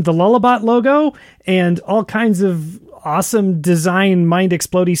and the Lullabot logo and all kinds of awesome design, mind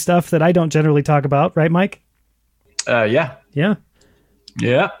explodey stuff that I don't generally talk about, right, Mike? Yeah.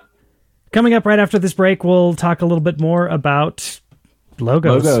 Coming up right after this break, we'll talk a little bit more about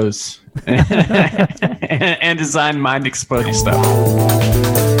logos. and design mind exploding stuff.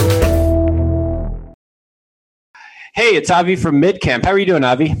 Hey, it's Avi from MidCamp. How are you doing,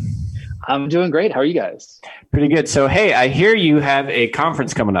 Avi? I'm doing great. How are you guys? Pretty good. So, hey, I hear you have a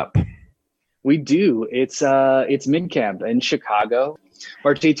conference coming up. We do. It's MidCamp in Chicago,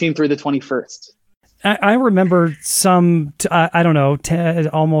 March 18th through the 21st. I remember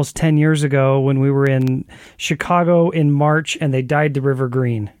almost 10 years ago when we were in Chicago in March and they dyed the river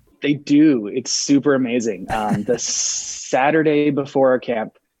green. They do. It's super amazing. The Saturday before our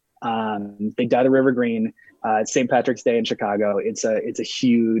camp, they dye the river green. It's St. Patrick's Day in Chicago. It's a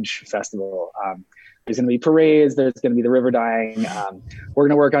huge festival. There's going to be parades. There's going to be the river dyeing. We're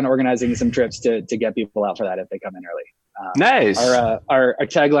going to work on organizing some trips to get people out for that if they come in early. Nice. Our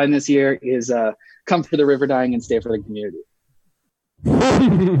tagline this year is come for the river dyeing and stay for the community.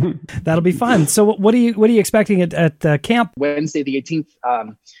 That'll be fun. So what are you expecting at camp? Wednesday the 18th,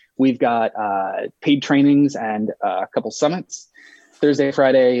 we've got paid trainings and a couple summits. Thursday,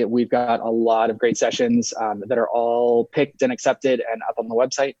 Friday, we've got a lot of great sessions that are all picked and accepted and up on the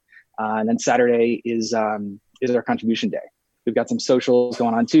website. And then Saturday is our contribution day. We've got some socials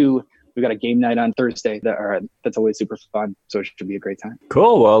going on too. We've got a game night on Thursday that's always super fun. So it should be a great time.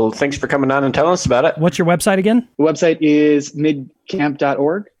 Cool. Well, thanks for coming on and telling us about it. What's your website again? The website is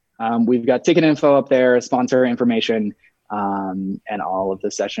midcamp.org. We've got ticket info up there, sponsor information, and all of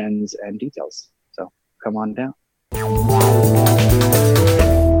the sessions and details. So come on down.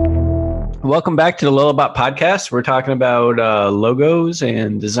 Welcome back to the Lullabot podcast. We're talking about logos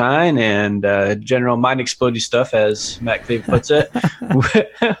and design and general mind-exploding stuff, as Matt Cleve puts it,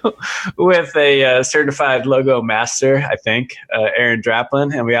 with a certified logo master, I think, Aaron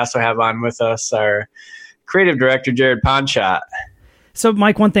Draplin. And we also have on with us our creative director, Jared Ponchot. So,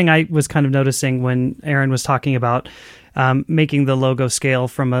 Mike, one thing I was kind of noticing when Aaron was talking about making the logo scale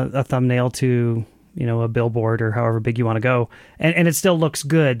from a thumbnail to, a billboard or however big you want to go, and it still looks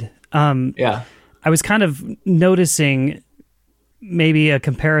good. I was kind of noticing maybe a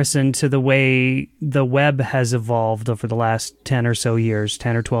comparison to the way the web has evolved over the last 10 or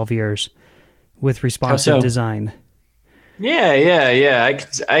 12 years with responsive design. Yeah.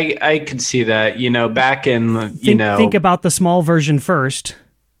 I could see that, back in, Think about the small version first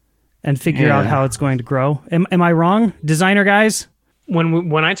and figure out how it's going to grow. Am I wrong, designer guys?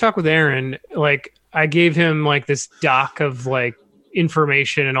 When I talk with Aaron, I gave him this doc of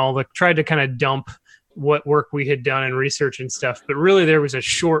information and tried to kind of dump what work we had done and research and stuff. But really there was a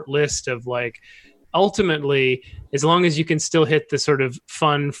short list of ultimately, as long as you can still hit the sort of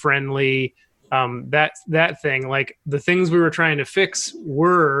fun, friendly, that thing, the things we were trying to fix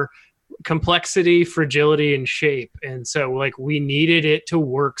were complexity, fragility, and shape. And so we needed it to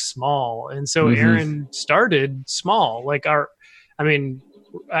work small. And so Aaron started small.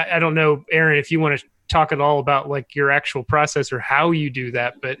 I don't know, Aaron, if you want to talk at all about your actual process or how you do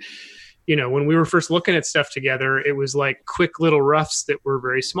that. But, when we were first looking at stuff together, it was quick little roughs that were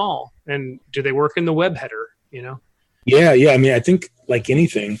very small. And do they work in the web header, Yeah. I think like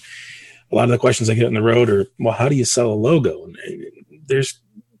anything, a lot of the questions I get on the road are, well, how do you sell a logo? And there's,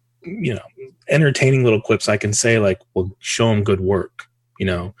 entertaining little quips I can say well, show them good work,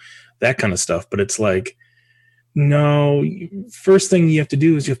 that kind of stuff. But it's no, first thing you have to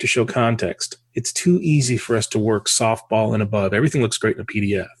do is you have to show context. It's too easy for us to work softball and above. Everything looks great in a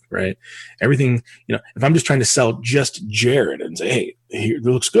PDF, right? Everything, if I'm just trying to sell just Jared and say, hey, here, it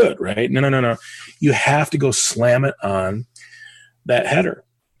looks good, right? No. You have to go slam it on that header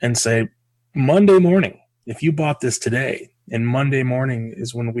and say, Monday morning, if you bought this today, and Monday morning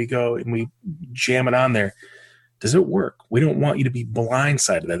is when we go and we jam it on there, does it work? We don't want you to be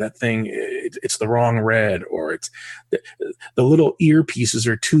blindsided that thing, it's the wrong red, or it's the little earpieces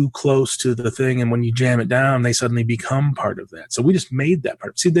are too close to the thing, and when you jam it down, they suddenly become part of that. So we just made that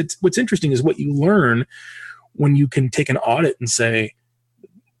part. See, that's what's interesting is what you learn when you can take an audit and say,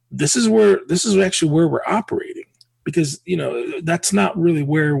 this is actually where we're operating, because that's not really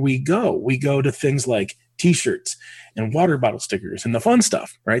where we go. We go to things like T-shirts and water bottle stickers and the fun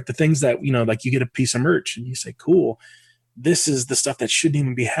stuff, right? The things that, you get a piece of merch and you say, cool, this is the stuff that shouldn't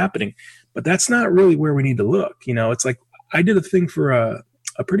even be happening. But that's not really where we need to look. It's I did a thing for a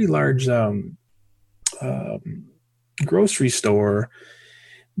pretty large grocery store,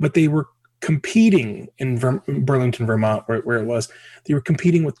 but they were competing in Burlington, Vermont, where it was. They were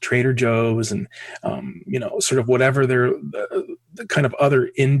competing with Trader Joe's and, sort of whatever the kind of other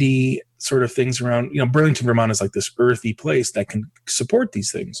indie sort of things around. Burlington, Vermont is this earthy place that can support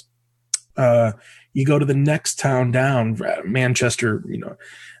these things. You go to the next town down, Manchester,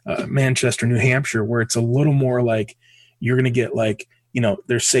 Manchester, New Hampshire, where it's a little more you're going to get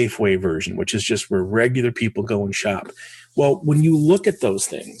their Safeway version, which is just where regular people go and shop. Well, when you look at those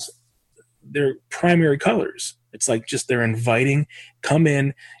things, they're primary colors. It's like just they're inviting, come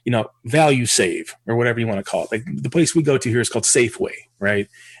in, value save or whatever you want to call it. Like the place we go to here is called Safeway, right?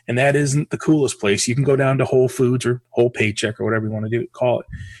 And that isn't the coolest place. You can go down to Whole Foods or Whole Paycheck or whatever you want to call it.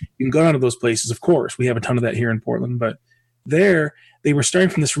 You can go down to those places. Of course, we have a ton of that here in Portland, but there they were starting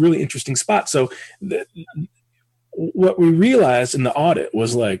from this really interesting spot. So what we realized in the audit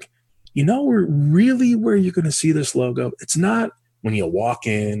was like, we're really where you're going to see this logo. It's not when you walk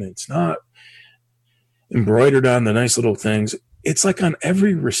in. It's not embroidered on the nice little things. It's like on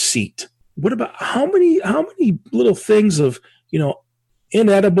every receipt. What about how many little things of,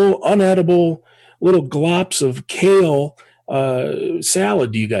 inedible, unedible little glops of kale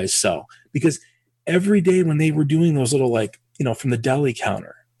salad do you guys sell? Because every day when they were doing those little, from the deli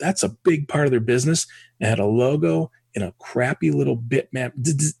counter, that's a big part of their business. It had a logo and a crappy little bitmap.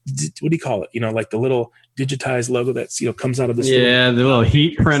 What do you call it? Like the little digitized logo that's, comes out of this. Yeah, the little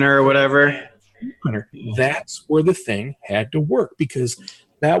heat printer or whatever. That's where the thing had to work, because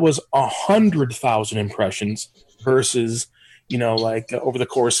that was 100,000 impressions versus, over the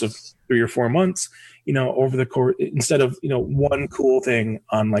course of 3 or 4 months, over the course, instead of, one cool thing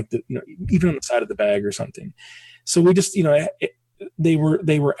on even on the side of the bag or something. So we just, they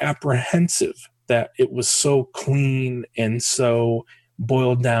were apprehensive that it was so clean and so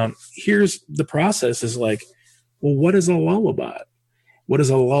boiled down. Here's the process is like, well, what is a lullaby? What is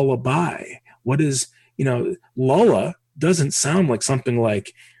a lullaby? What is, lulla doesn't sound like something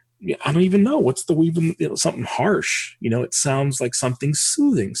like, I don't even know what's something harsh, it sounds like something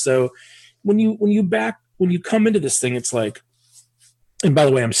soothing. So when you come into this thing, it's like, and by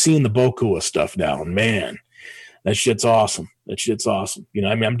the way, I'm seeing the Bokua stuff now, and man, that shit's awesome.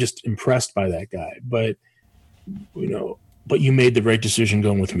 I'm just impressed by that guy, but you made the right decision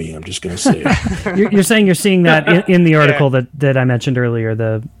going with me. I'm just going to say it. You're saying you're seeing that in the article that I mentioned earlier,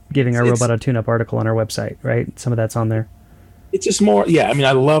 the Giving Our Robot a Tune-Up article on our website, right? Some of that's on there. It's just more,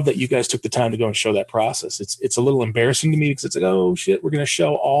 I love that you guys took the time to go and show that process. It's a little embarrassing to me because it's like, oh shit, we're going to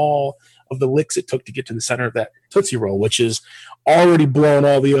show all of the licks it took to get to the center of that Tootsie Roll, which is already blown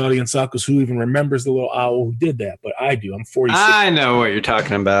all the audience out, because who even remembers the little owl who did that? But I do. I'm 46. I know what you're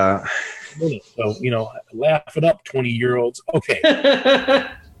talking about. So, laugh it up, 20-year-olds. Okay.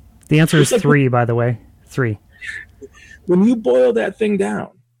 The answer is 3, by the way. 3. When you boil that thing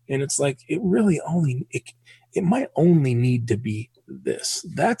down, and it's like, it might only need to be this.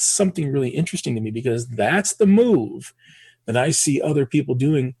 That's something really interesting to me, because that's the move that I see other people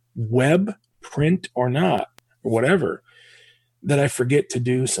doing, web, print or not, or whatever, that I forget to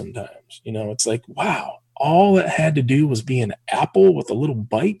do sometimes. It's like, wow, all it had to do was be an apple with a little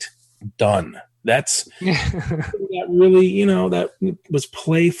bite. Done. That's that really, that was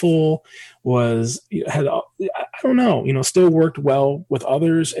playful, was had, I don't know, still worked well with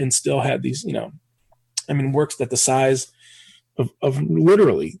others, and still had these, works at the size of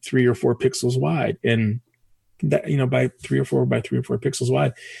literally 3 or 4 pixels wide, and that, by 3 or 4 by 3 or 4 pixels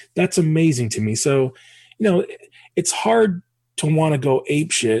wide. That's amazing to me. So, it's hard to want to go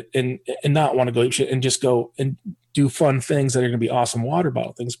ape shit and not want to go ape shit and just go and do fun things that are going to be awesome water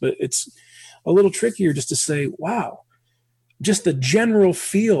bottle things. But it's a little trickier just to say, wow, just the general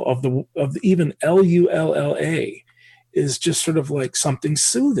feel of the even LULLA is just sort of like something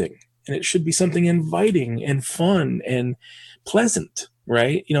soothing, and it should be something inviting and fun and pleasant,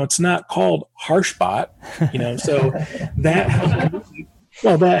 right? It's not called Harshbot, so that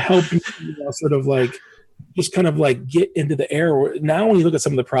helped me, sort of like just kind of like get into the air. Now when you look at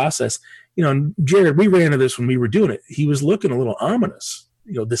some of the process, Jared, we ran into this when we were doing it. He was looking a little ominous,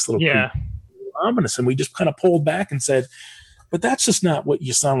 this little ominous, and we just kind of pulled back and said, but that's just not what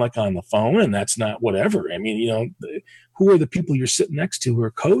you sound like on the phone, and that's not whatever. Who are the people you're sitting next to who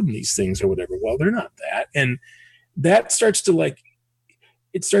are coding these things or whatever? Well, they're not that. And that starts to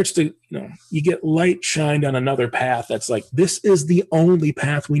you get light shined on another path that's like, this is the only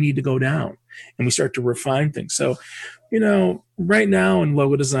path we need to go down. And we start to refine things. So, right now in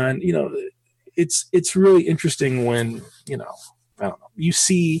logo design, it's really interesting when, I don't know, you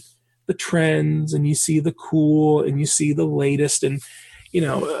see the trends and you see the cool and you see the latest, and,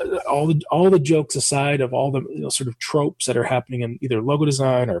 all the jokes aside of all the sort of tropes that are happening in either logo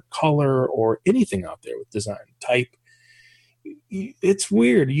design or color or anything out there with design type. It's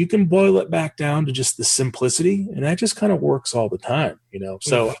weird. You can boil it back down to just the simplicity, and that just kind of works all the time,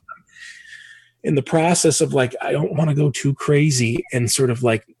 So in the process of like, I don't want to go too crazy, and sort of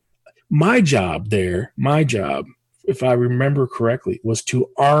like my job, if I remember correctly, was to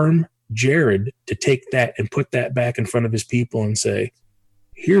arm Jared to take that and put that back in front of his people and say,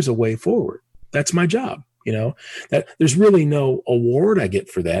 here's a way forward. That's my job. that there's really no award I get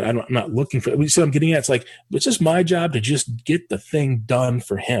for that. I'm not looking for it. So I'm getting at, it's like, it's just my job to just get the thing done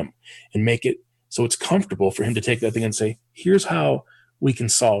for him and make it so it's comfortable for him to take that thing and say, here's how we can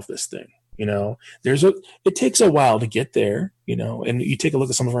solve this thing. It takes a while to get there, and you take a look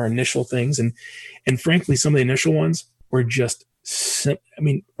at some of our initial things, and frankly, some of the initial ones were just,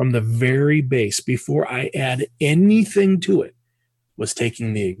 from the very base, before I add anything to it, was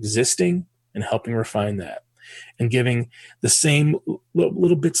taking the existing and helping refine that and giving the same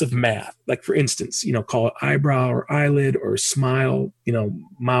little bits of math. Like, for instance, call it eyebrow or eyelid or smile,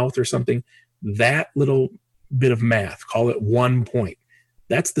 mouth or something. That little bit of math, call it 1 point.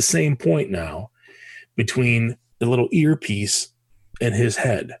 That's the same point now between the little earpiece and his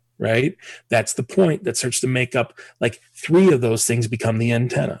head, right? That's the point that starts to make up, like, 3 of those things become the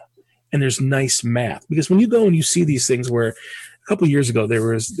antenna. And there's nice math, because when you go and you see these things, where a couple of years ago, there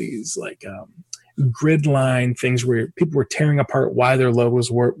was these grid line things where people were tearing apart why their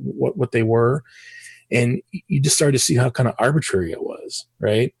logos were what they were. And you just started to see how kind of arbitrary it was,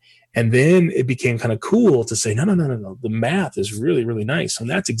 right? And then it became kind of cool to say, no. The math is really, really nice. And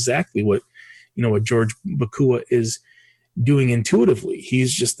that's exactly what George Bakua is doing intuitively.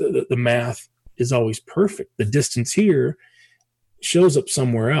 He's just, the math is always perfect. The distance here shows up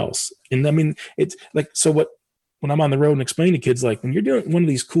somewhere else. And it's like, so when I'm on the road and explain to kids, like, when you're doing one of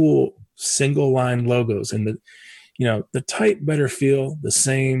these cool single line logos, and the type better feel the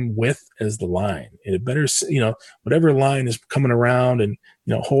same width as the line. And it better, whatever line is coming around and,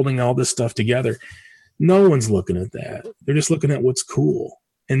 holding all this stuff together, no one's looking at that. They're just looking at what's cool.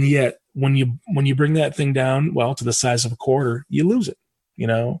 And yet when you bring that thing down, well, to the size of a quarter, you lose it.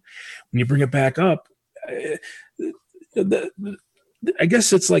 When you bring it back up, I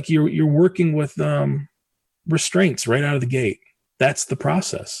guess it's like you're working with restraints right out of the gate. That's the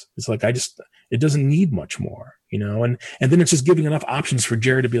process. It's like, it doesn't need much more, and then it's just giving enough options for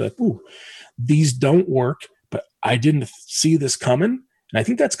Jared to be like, ooh, these don't work, but I didn't see this coming. And I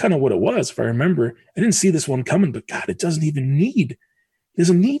think that's kind of what it was. If I remember, I didn't see this one coming, but God, it doesn't need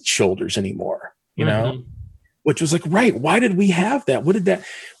shoulders anymore, which was like, right. Why did we have that? What did that?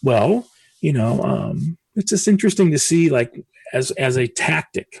 Well, it's just interesting to see, like, as a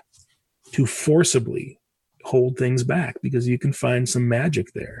tactic to forcibly hold things back, because you can find some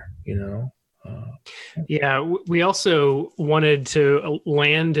magic there, we also wanted to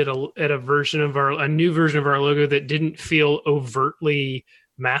land at a version of a new version of our logo that didn't feel overtly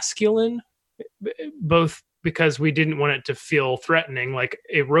masculine, both because we didn't want it to feel threatening. Like,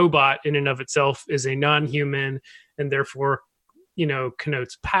 a robot in and of itself is a non-human, and therefore,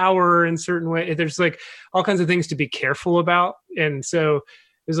 connotes power in certain way. There's like all kinds of things to be careful about. And so it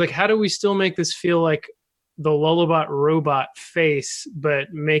was like, how do we still make this feel like the Lullabot robot face,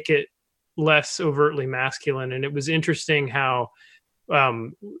 but make it less overtly masculine? And it was interesting how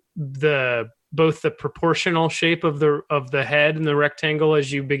both the proportional shape of the head and the rectangle,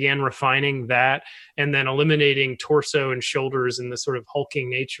 as you began refining that, and then eliminating torso and shoulders and the sort of hulking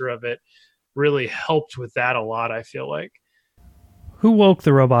nature of it, really helped with that a lot, I feel like. Who woke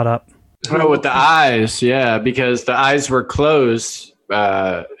the robot up? Oh, with the eyes, yeah, because the eyes were closed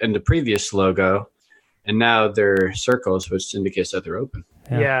in the previous logo, and now they're circles, which indicates that they're open.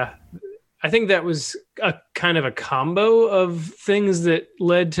 Yeah. I think that was a kind of a combo of things that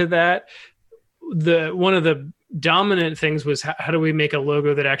led to that. One of the dominant things was, how do we make a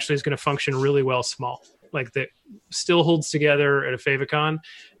logo that actually is going to function really well small, like that still holds together at a Favicon.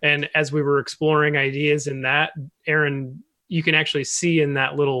 And as we were exploring ideas in that, Aaron, you can actually see in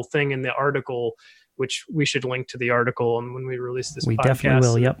that little thing in the article, which we should link to the article, and when we release this, we podcast,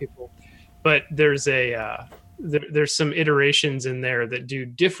 definitely will. Yep. But there's there's some iterations in there that do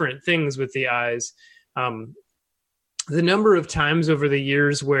different things with the eyes. The number of times over the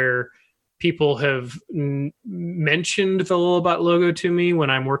years where people have mentioned the Lullabot logo to me when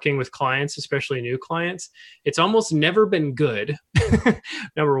I'm working with clients, especially new clients, it's almost never been good.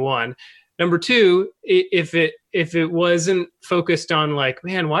 Number one. Number two, if it wasn't focused on like,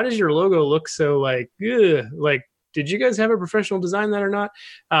 man, why does your logo look so like, ugh? Like, did you guys have a professional design that or not?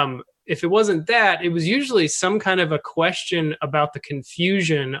 If it wasn't that, it was usually some kind of a question about the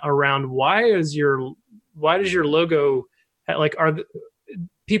confusion around why does your logo, like,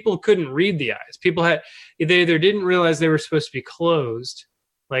 people couldn't read the eyes. They either didn't realize they were supposed to be closed,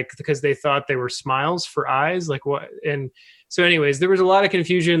 like, because they thought they were smiles for eyes, like what? And so anyways, there was a lot of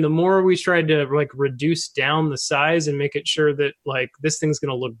confusion. The more we tried to like reduce down the size and make it sure that like this thing's going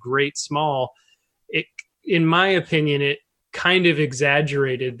to look great small, it, in my opinion, it kind of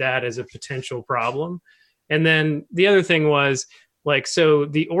exaggerated that as a potential problem. And then the other thing was, Like, so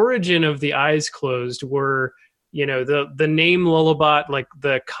the origin of the eyes closed were, the name Lullabot, like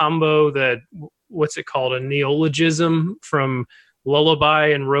the combo, what's it called? A neologism from lullaby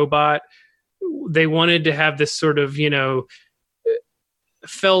and robot. They wanted to have this sort of,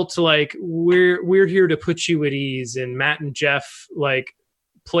 felt like we're here to put you at ease. And Matt and Jeff like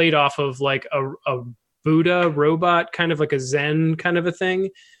played off of like a Buddha robot, kind of like a Zen kind of a thing.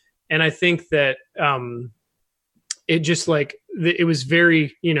 And I think that it just like, it was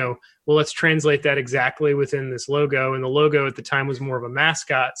very, well, let's translate that exactly within this logo. And the logo at the time was more of a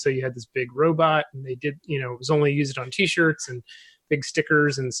mascot. So you had this big robot, and they did, it was only used on t-shirts and big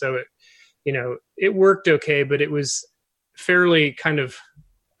stickers. And so it worked okay, but it was fairly kind of,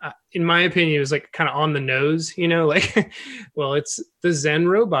 in my opinion, it was like kind of on the nose, like, well, it's the Zen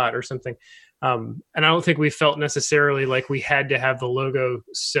robot or something. And I don't think we felt necessarily like we had to have the logo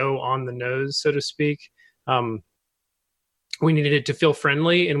so on the nose, so to speak. We needed it to feel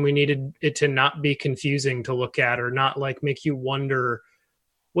friendly, and we needed it to not be confusing to look at, or not like make you wonder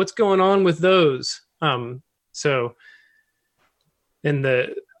what's going on with those. So, and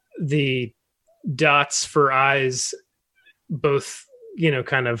the dots for eyes both,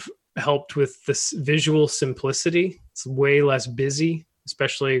 kind of helped with this visual simplicity. It's way less busy,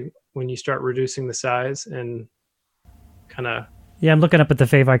 especially when you start reducing the size, and kind of. Yeah, I'm looking up at the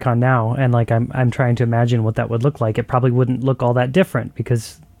favicon now, and like I'm trying to imagine what that would look like. It probably wouldn't look all that different,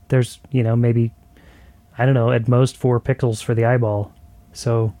 because there's, maybe, I don't know, at most 4 pixels for the eyeball.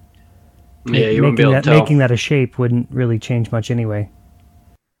 So yeah, you wouldn't be able to tell. Making that a shape wouldn't really change much anyway.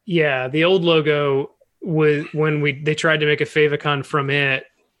 Yeah, the old logo was, when they tried to make a favicon from it,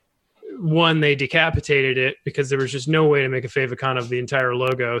 one, they decapitated it because there was just no way to make a favicon of the entire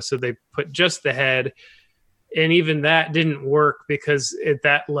logo. So they put just the head. And even that didn't work, because at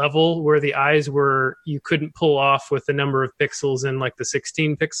that level where the eyes were, you couldn't pull off with the number of pixels in like the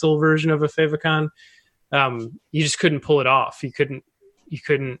 16 pixel version of a favicon. You just couldn't pull it off. You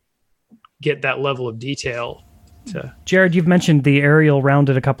couldn't get that level of detail. Jared, you've mentioned the Arial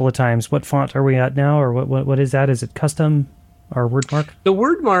rounded a couple of times. What font are we at now, or what is that? Is it custom or Wordmark? The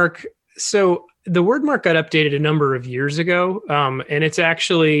Wordmark. So the Wordmark got updated a number of years ago, and it's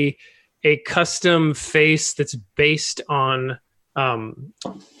actually a custom face that's based on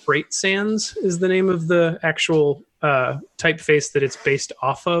Freight Sans is the name of the actual typeface that it's based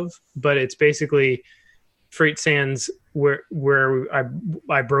off of. But it's basically Freight Sans where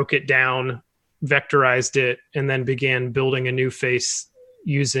I broke it down, vectorized it, and then began building a new face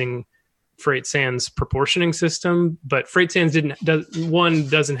using Freight Sans proportioning system. But Freight Sans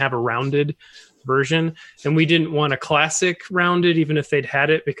doesn't have a rounded version, and we didn't want a classic rounded, even if they'd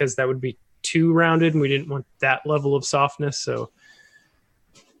had it, because that would be too rounded, and we didn't want that level of softness. So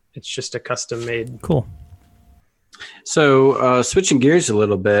it's just a custom made. Cool. So switching gears a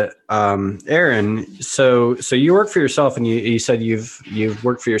little bit, Aaron, so you work for yourself, and you said you've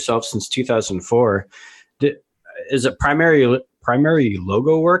worked for yourself since 2004. Is it primary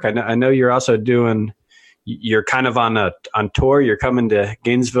logo work? I know you're also doing. You're kind of on tour. You're coming to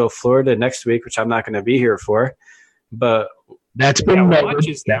Gainesville, Florida next week, which I'm not going to be here for. But that's been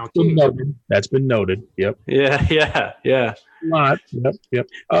noted. That's been noted. Yep. Yeah. A lot. Yep.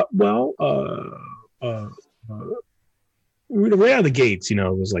 Right out of the gates, it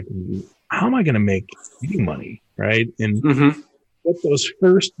was like, how am I going to make money, right? And what those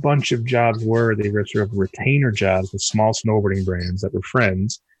first bunch of jobs were, they were sort of retainer jobs with small snowboarding brands that were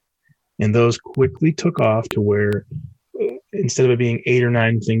friends. And those quickly took off to where instead of it being 8 or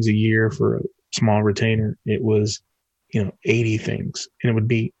 9 things a year for a small retainer, it was, 80 things. And it would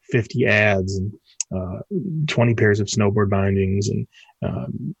be 50 ads and 20 pairs of snowboard bindings and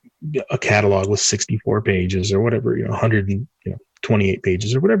a catalog with 64 pages or whatever, 128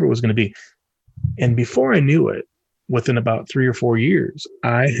 pages or whatever it was going to be. And before I knew it, within about 3 or 4 years,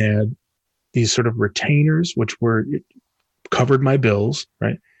 I had these sort of retainers, which covered my bills,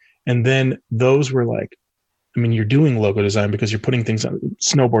 right? And then those were like, you're doing logo design because you're putting things on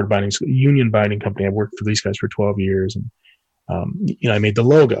snowboard bindings, Union Binding Company. I worked for these guys for 12 years. And, I made the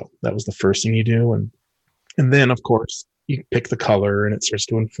logo. That was the first thing you do. And then, of course, you pick the color, and it starts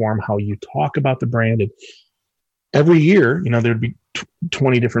to inform how you talk about the brand. And every year, there'd be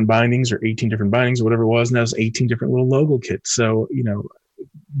 20 different bindings or 18 different bindings or whatever it was. And that was 18 different little logo kits. So,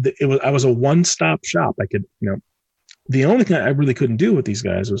 I was a one-stop shop. I could, the only thing I really couldn't do with these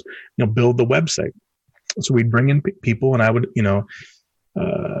guys was, build the website. So we'd bring in people, and I would,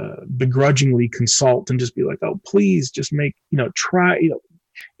 begrudgingly consult and just be like, oh, please just make, try,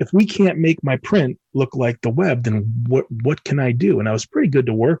 if we can't make my print look like the web, then what can I do? And I was pretty good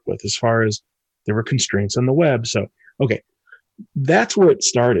to work with as far as there were constraints on the web. So, okay, that's where it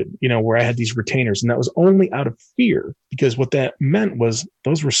started, where I had these retainers, and that was only out of fear, because what that meant was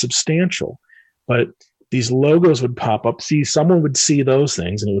those were substantial, but these logos would pop up. Someone would see those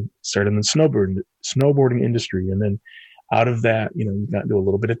things, and it would start in the snowboarding industry. And then out of that, you got into a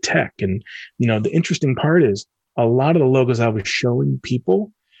little bit of tech. And, the interesting part is a lot of the logos I was showing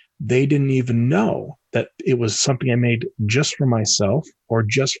people, they didn't even know that it was something I made just for myself, or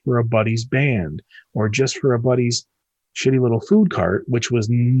just for a buddy's band, or just for a buddy's shitty little food cart, which was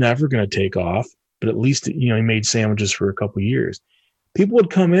never going to take off. But at least, he made sandwiches for a couple of years. People would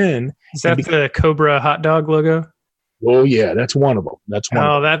come in. Is that the Cobra hot dog logo? Oh yeah, that's one of them.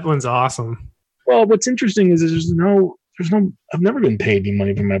 That one's awesome. Well, what's interesting is there's no, I've never been paid any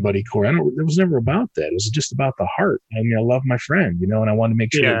money from my buddy Corey. It was never about that. It was just about the heart. I mean, I love my friend, and I wanted to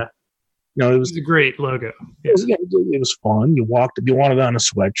make sure. Yeah. It was a great logo. Yeah. It was fun. You wanted it on a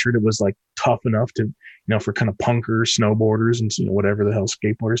sweatshirt. It was like tough enough to, for kind of punkers, snowboarders, and whatever the hell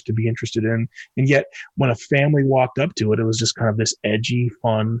skateboarders to be interested in. And yet, when a family walked up to it, it was just kind of this edgy,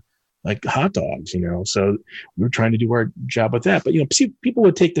 fun, like hot dogs. So we were trying to do our job with that. But people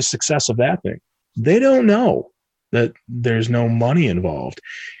would take the success of that thing. They don't know that there's no money involved.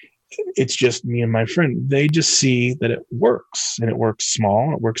 It's just me and my friend. They just see that it works, and it works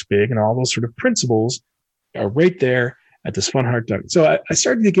small, it works big, and all those sort of principles are right there at this fun hot dog. So I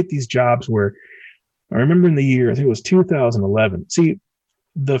started to get these jobs where I remember in the year, I think it was 2011. See,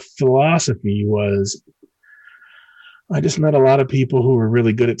 the philosophy was I just met a lot of people who were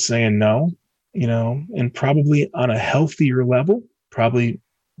really good at saying no, and probably on a healthier level, probably,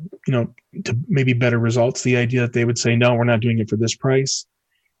 to maybe better results, the idea that they would say, no, we're not doing it for this price.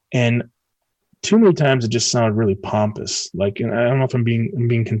 And too many times it just sounded really pompous. Like, and I don't know if I'm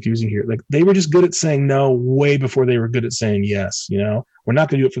being confusing here. Like, they were just good at saying no way before they were good at saying yes. We're not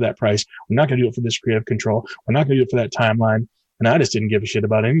going to do it for that price. We're not going to do it for this creative control. We're not going to do it for that timeline. And I just didn't give a shit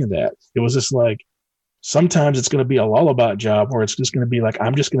about any of that. It was just like, sometimes it's going to be a lullaby job where it's just going to be like,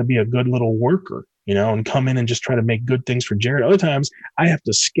 I'm just going to be a good little worker, and come in and just try to make good things for Jared. Other times I have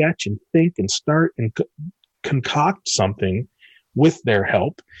to sketch and think and start and concoct something with their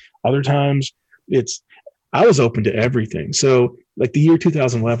help. Other times I was open to everything. So like the year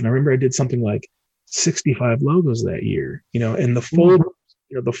 2011, I remember I did something like 65 logos that year, and the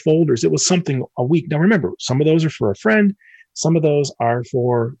folders, it was something a week. Now remember, some of those are for a friend. Some of those are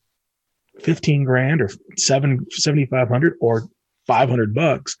for 15 grand or 7,500 or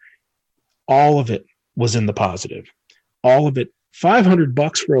 $500. All of it was in the positive. All of it.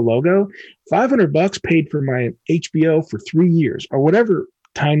 $500 for a logo, $500 paid for my HBO for 3 years, or whatever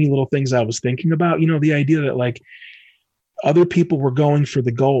tiny little things I was thinking about. The idea that like other people were going for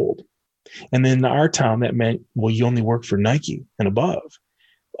the gold. And then in our town, that meant, well, you only work for Nike and above,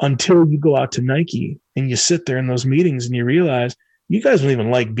 until you go out to Nike and you sit there in those meetings and you realize you guys don't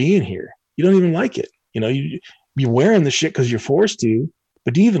even like being here. You don't even like it. You're wearing the shit because you're forced to,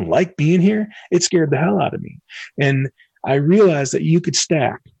 but do you even like being here? It scared the hell out of me. And I realized that you could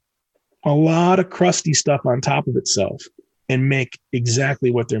stack a lot of crusty stuff on top of itself and make exactly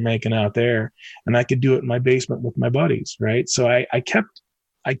what they're making out there. And I could do it in my basement with my buddies, right? So I kept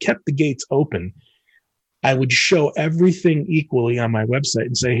the gates open. I would show everything equally on my website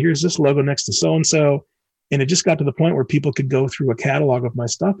and say, here's this logo next to so-and-so. And it just got to the point where people could go through a catalog of my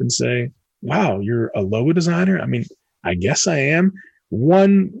stuff and say, wow, you're a logo designer? I mean, I guess I am.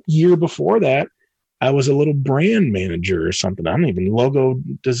 1 year before that, I was a little brand manager or something. I don't even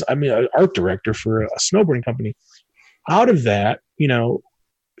an art director for a snowboarding company. Out of that,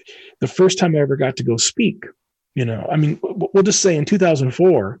 the first time I ever got to go speak, we'll just say in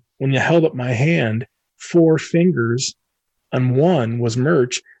 2004, when you held up my hand, 4 fingers on one was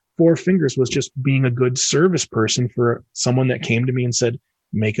merch. 4 fingers was just being a good service person for someone that came to me and said,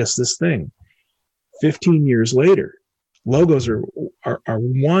 make us this thing. 15 years later, logos are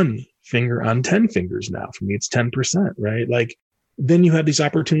 1 finger on 10 fingers now. For me, it's 10%, right? Like, then you have these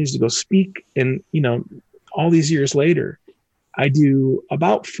opportunities to go speak. And, all these years later, I do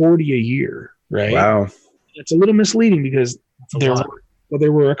about 40 a year, right? Wow. It's a little misleading because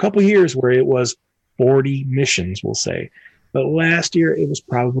there were a couple years where it was 40 missions, we'll say. But last year it was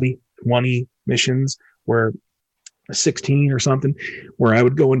probably 20 missions, where 16 or something, where I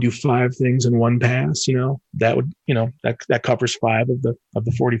would go and do 5 things in one pass. That would, that covers 5 of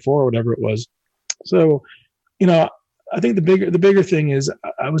the 44 or whatever it was. So, I think the bigger thing is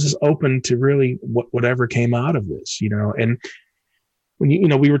I was just open to really whatever came out of this, and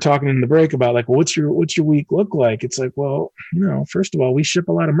when we were talking in the break about like, well, what's your week look like? It's like, well, first of all, we ship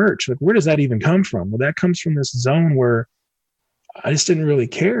a lot of merch. Like, where does that even come from? Well, that comes from this zone where I just didn't really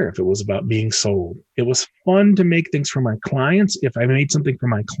care if it was about being sold. It was fun to make things for my clients. If I made something for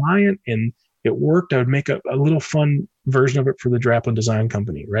my client and it worked, I would make a little fun version of it for the Draplin Design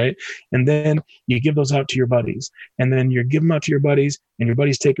Company, right? And then you give those out to your buddies. And then you give them out to your buddies, and your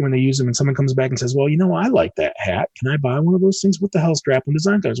buddies take them and they use them. And someone comes back and says, well, I like that hat. Can I buy one of those things? What the hell's Draplin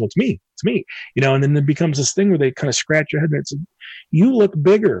Design Company? Well, it's me. It's me. And then it becomes this thing where they kind of scratch your head and it's, you look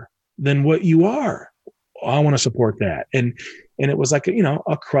bigger than what you are. I want to support that. And it was like,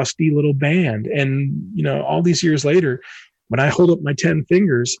 a crusty little band. And, all these years later, when I hold up my 10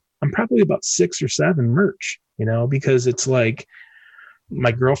 fingers, I'm probably about 6 or 7 merch, because it's like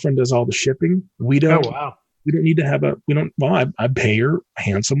my girlfriend does all the shipping. We don't need to have I pay her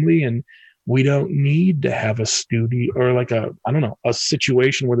handsomely, and we don't need to have a studio or like a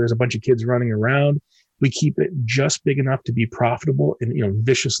situation where there's a bunch of kids running around. We keep it just big enough to be profitable and,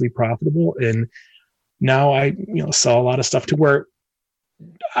 viciously profitable. And now I, sell a lot of stuff to where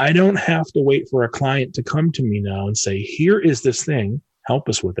I don't have to wait for a client to come to me now and say, here is this thing, help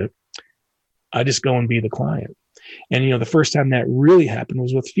us with it. I just go and be the client. And, the first time that really happened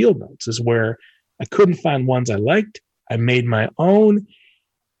was with Field Notes, is where I couldn't find ones I liked. I made my own.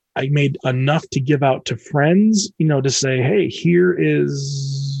 I made enough to give out to friends, to say, hey, here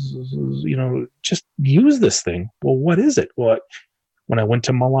is, just use this thing. Well, what is it? Well, when I went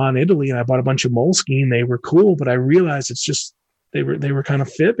to Milan, Italy, and I bought a bunch of Moleskine, they were cool, but I realized it's just, they were kind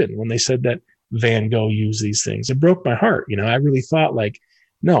of fibbing when they said that Van Gogh used these things. It broke my heart. I really thought like,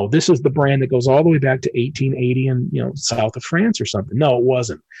 no, this is the brand that goes all the way back to 1880 and, south of France or something. No, it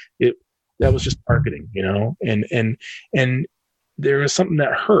wasn't. That was just marketing, and there was something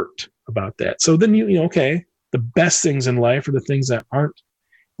that hurt about that. So then okay, the best things in life are the things that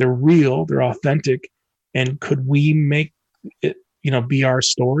they're real, they're authentic. And could we make it, be our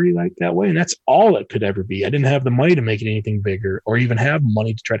story like that way? And that's all it could ever be. I didn't have the money to make it anything bigger or even have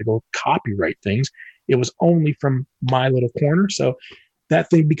money to try to go copyright things. It was only from my little corner. So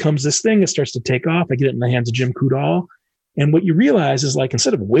that thing becomes this thing. It starts to take off. I get it in the hands of Jim Coudal. And what you realize is, like,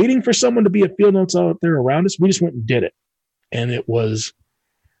 instead of waiting for someone to be at Field Notes out there around us, we just went and did it. And it was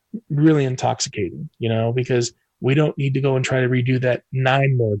really intoxicating, because we don't need to go and try to redo that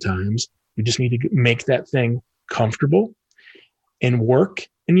 9 more times. We just need to make that thing comfortable and work.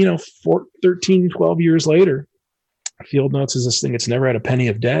 And, 12 years later, Field Notes is this thing. It's never had a penny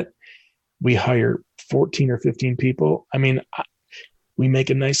of debt. We hire 14 or 15 people. I mean, we make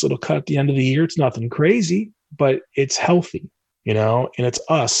a nice little cut at the end of the year. It's nothing crazy, but it's healthy, and it's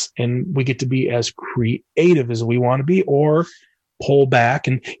us. And we get to be as creative as we want to be or pull back.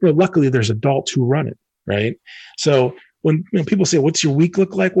 And, luckily there's adults who run it, right? So when people say, what's your week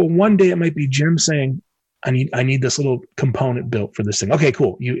look like? Well, one day it might be Jim saying, I need this little component built for this thing. Okay,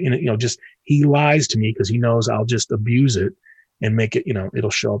 cool. He lies to me because he knows I'll just abuse it and make it, it'll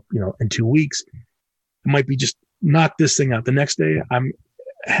show up, in 2 weeks. It might be just knock this thing out. The next day I'm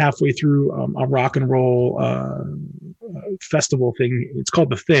halfway through a rock and roll festival thing. It's called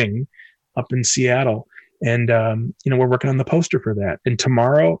The Thing up in Seattle. And, we're working on the poster for that. And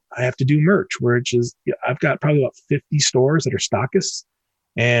tomorrow I have to do merch, I've got probably about 50 stores that are stockists,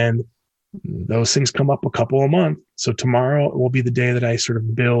 and those things come up a couple a month. So tomorrow will be the day that I sort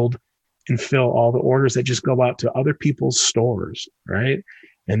of build and fill all the orders that just go out to other people's stores. Right.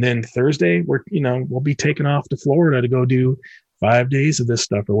 And then Thursday we'll be taking off to Florida to go do 5 days of this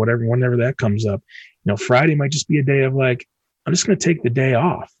stuff or whatever, whenever that comes up. Friday might just be a day of like, I'm just going to take the day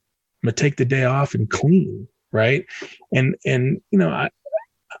off. I'm going to take the day off and clean. Right. And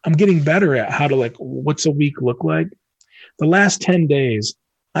I'm getting better at how to, like, what's a week look like? The last 10 days,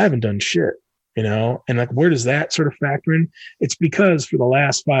 I haven't done shit, and like, where does that sort of factor in? It's because for the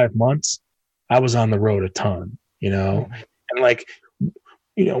last 5 months, I was on the road a ton, and like,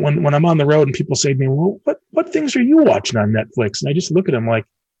 when I'm on the road and people say to me, well, what things are you watching on Netflix? And I just look at them like,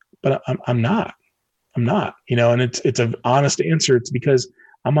 but I'm not, and it's an honest answer. It's because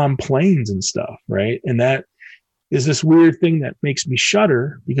I'm on planes and stuff. Right. And that is this weird thing that makes me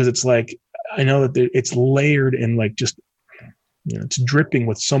shudder, because it's like, I know that it's layered and like, just, it's dripping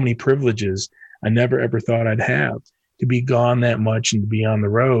with so many privileges I never ever thought I'd have, to be gone that much and to be on the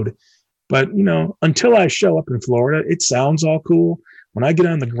road. But, until I show up in Florida, it sounds all cool. When I get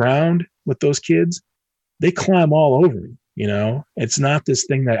on the ground with those kids, they climb all over me. It's not this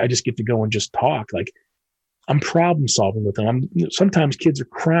thing that I just get to go and just talk. Like, I'm problem solving with them. Sometimes kids are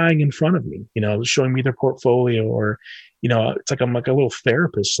crying in front of me, showing me their portfolio, or, it's like I'm like a little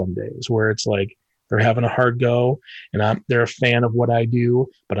therapist some days, where it's like they're having a hard go and they're a fan of what I do,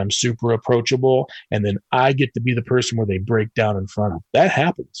 but I'm super approachable. And then I get to be the person where they break down in front of. That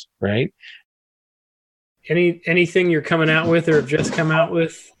happens, right? Anything you're coming out with or have just come out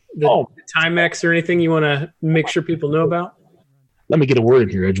with, the Timex or anything you want to make sure people know about? Let me get a word in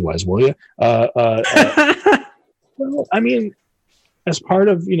here, edgewise, will you? Well, I mean, as part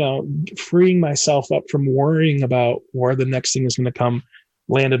of, freeing myself up from worrying about where the next thing is going to come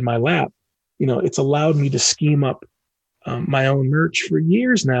land in my lap, it's allowed me to scheme up my own merch for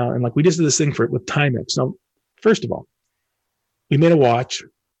years now. And like, we just did this thing with Timex. Now, first of all, we made a watch.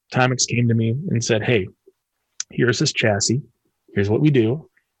 Timex came to me and said, hey, here's this chassis. Here's what we do.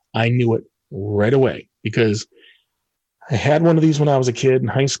 I knew it right away because I had one of these when I was a kid in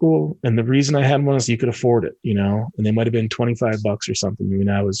high school. And the reason I had one is you could afford it, and they might've been $25 or something. When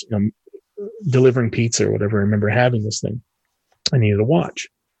I was delivering pizza or whatever, I remember having this thing. I needed a watch.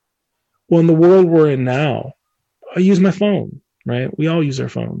 Well, in the world we're in now, I use my phone, right? We all use our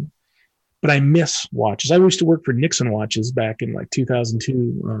phone, but I miss watches. I used to work for Nixon Watches back in like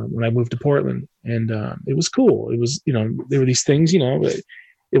 2002 when I moved to Portland, and it was cool. It was, there were these things,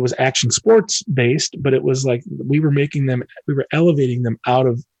 it was action sports based, but it was like we were elevating them out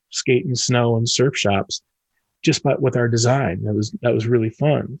of skate and snow and surf shops just with our design. That was really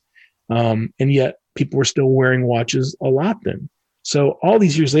fun. And yet people were still wearing watches a lot then. So all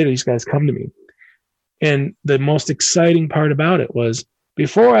these years later, these guys come to me. And the most exciting part about it was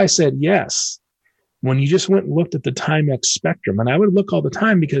before I said yes, when you just went and looked at the Timex Spectrum, and I would look all the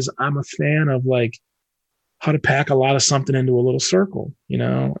time because I'm a fan of like how to pack a lot of something into a little circle,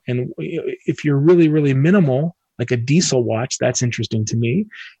 and if you're really, really minimal, like a diesel watch, that's interesting to me.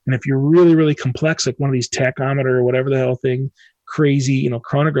 And if you're really, really complex, like one of these tachometer or whatever the hell thing, crazy,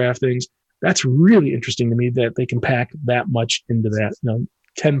 chronograph things, that's really interesting to me that they can pack that much into that,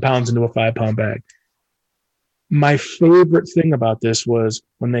 10 pounds into a 5-pound bag. My favorite thing about this was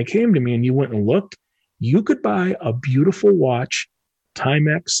when they came to me and you went and looked, you could buy a beautiful watch,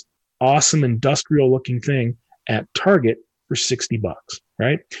 Timex, awesome industrial looking thing at Target for $60,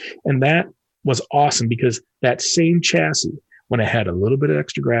 right? And that was awesome because that same chassis, when it had a little bit of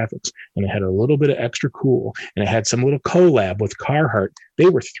extra graphics and it had a little bit of extra cool and it had some little collab with Carhartt, they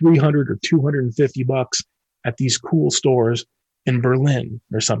were $300 or $250 at these cool stores in Berlin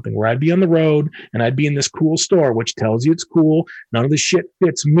or something, where I'd be on the road and I'd be in this cool store, which tells you it's cool. None of the shit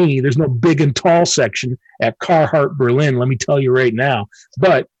fits me. There's no big and tall section at Carhartt Berlin. Let me tell you right now.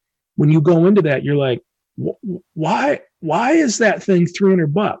 But when you go into that, you're like, why is that thing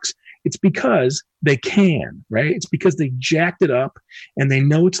 $300? It's because they can, right? It's because they jacked it up and they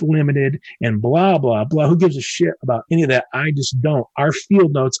know it's limited and blah, blah, blah. Who gives a shit about any of that? I just don't. Our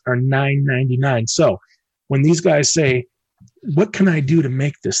field notes are $9.99. So when these guys say, what can I do to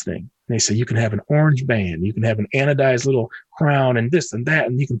make this thing? And they say, you can have an orange band, you can have an anodized little crown and this and that,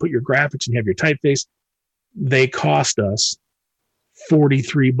 and you can put your graphics and have your typeface. They cost us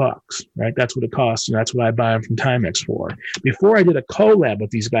 $43, right? That's what it costs. And that's what I buy them from Timex for. Before I did a collab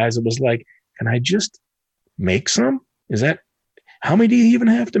with these guys, it was like, can I just make some? How many do you even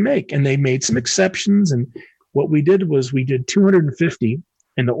have to make? And they made some exceptions. And what we did was we did 250,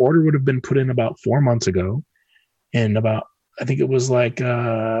 and the order would have been put in about 4 months ago. And I think it was like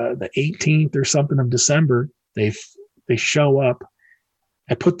the 18th or something of December, they show up.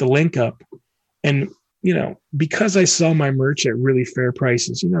 I put the link up, and because I sell my merch at really fair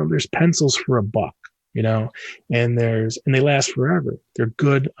prices, there's pencils for $1, and they last forever. They're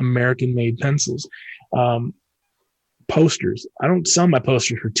good American-made pencils. Posters. I don't sell my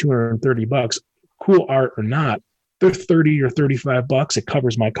posters for $230. Cool art or not, they're $30 or $35. It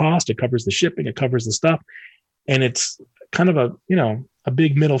covers my cost. It covers the shipping. It covers the stuff. And it's kind of a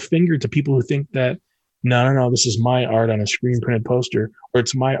big middle finger to people who think that, no, this is my art on a screen printed poster, or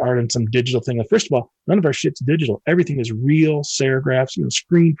it's my art on some digital thing. First of all, none of our shit's digital. Everything is real serigraphs,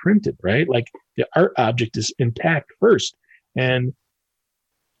 screen printed, right? Like the art object is intact first. And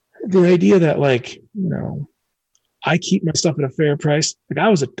the idea that I keep my stuff at a fair price. Like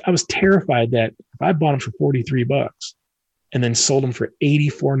I was terrified that if I bought them for $43 and then sold them for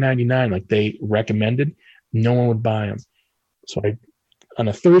 $84.99, like they recommended, no one would buy them. So on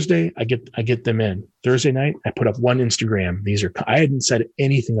a Thursday, I get them in. Thursday night, I put up one Instagram. I hadn't said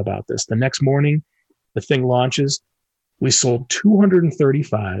anything about this. The next morning, the thing launches. We sold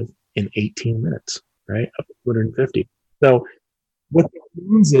 235 in 18 minutes, right? Up to 250. So what that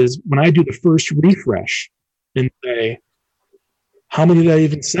means is when I do the first refresh and say, how many did I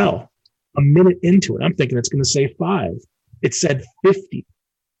even sell? A minute into it, I'm thinking it's going to say 5. It said 50.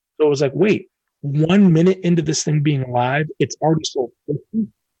 So it was like, wait, 1 minute into this thing being live, it's already sold 50.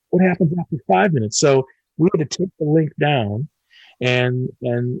 What happens after 5 minutes? So we had to take the link down, and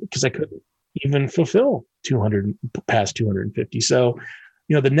because I couldn't even fulfill 200 past 250. So,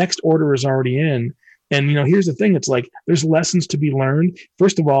 the next order is already in. And, here's the thing. It's like, there's lessons to be learned.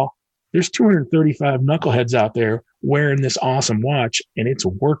 First of all, there's 235 knuckleheads out there wearing this awesome watch, and it's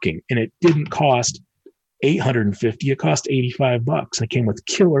working. And it didn't cost $850. It cost $85. It came with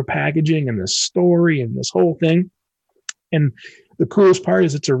killer packaging and this story and this whole thing. And the coolest part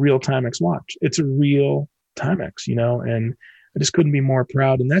is it's a real Timex watch. It's a real Timex, and I just couldn't be more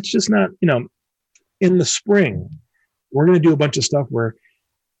proud. And that's just not, in the spring, we're going to do a bunch of stuff where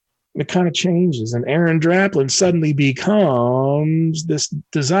it kind of changes, and Aaron Draplin suddenly becomes this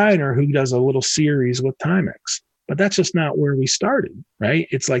designer who does a little series with Timex. But that's just not where we started, right?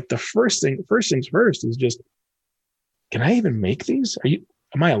 It's like the first things first is just, can I even make these?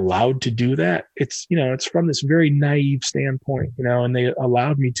 Am I allowed to do that? It's, it's from this very naive standpoint, and they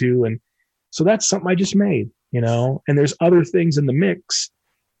allowed me to. And so that's something I just made, and there's other things in the mix,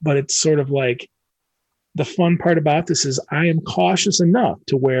 but it's sort of like, the fun part about this is I am cautious enough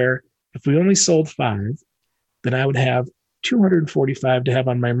to where if we only sold 5, then I would have 245 to have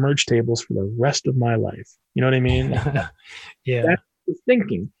on my merge tables for the rest of my life. You know what I mean? Yeah. That's the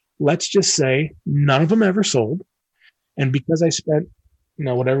thinking. Let's just say none of them ever sold. And because I spent,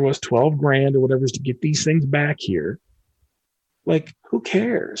 whatever it was, 12 grand or whatever it is to get these things back here, like, who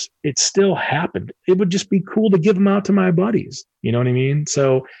cares? It still happened. It would just be cool to give them out to my buddies. You know what I mean?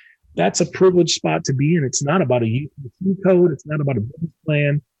 So that's a privileged spot to be in. It's not about a UCC code. It's not about a business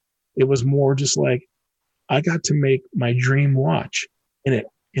plan. It was more just like, I got to make my dream watch, and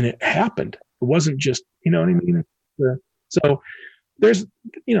it happened. It wasn't just, you know what I mean? So there's,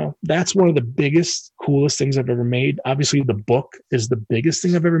 that's one of the biggest, coolest things I've ever made. Obviously, the book is the biggest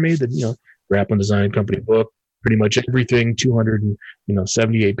thing I've ever made. The Draplin Design Company book, pretty much everything,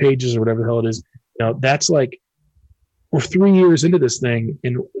 278 pages or whatever the hell it is. That's like, we're 3 years into this thing,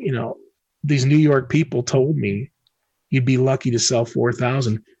 and these New York people told me you'd be lucky to sell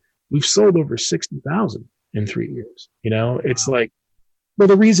 4,000. We've sold over 60,000 in 3 years. It's like, well,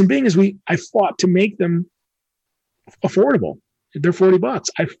 the reason being is I fought to make them affordable. They're $40.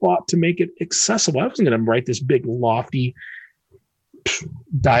 I fought to make it accessible. I wasn't going to write this big lofty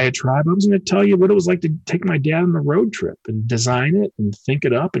diatribe. I was going to tell you what it was like to take my dad on a road trip and design it and think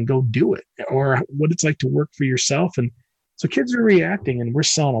it up and go do it, or what it's like to work for yourself. And so kids are reacting, and we're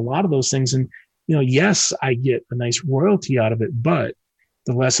selling a lot of those things. And, yes, I get a nice royalty out of it, but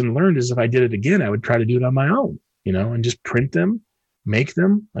the lesson learned is if I did it again, I would try to do it on my own, and just print them, make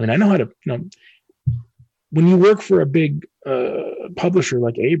them. I mean, I know how to, when you work for a big publisher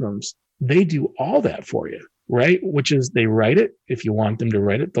like Abrams, they do all that for you. Right? Which is they write it. If you want them to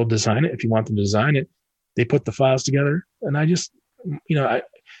write it, they'll design it. If you want them to design it, they put the files together. And I just,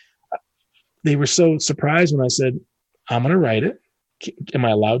 they were so surprised when I said, I'm going to write it. Am I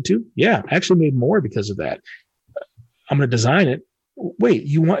allowed to? Yeah. I actually made more because of that. I'm going to design it. Wait,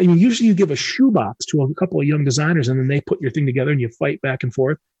 usually you give a shoebox to a couple of young designers and then they put your thing together and you fight back and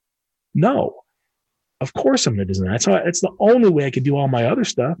forth. No, of course I'm going to design it. It's the only way I could do all my other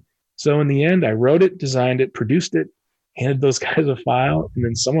stuff. So in the end, I wrote it, designed it, produced it, handed those guys a file, and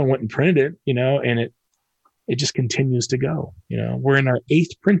then someone went and printed it, and it just continues to go. We're in our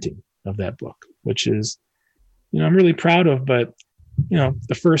 8th printing of that book, which is, I'm really proud of. But,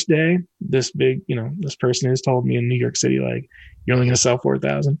 the first day, this person has told me in New York City, like, you're only going to sell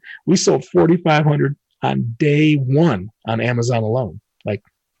 4,000. We sold 4,500 on day 1 on Amazon alone. Like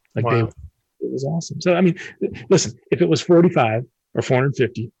wow. Day 1. It was awesome. So, I mean, listen, if it was 45 or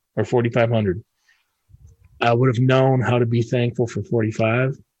 450, or 4,500, I would have known how to be thankful for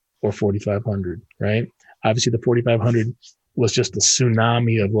 45 or 4,500, right? Obviously, the 4,500 was just a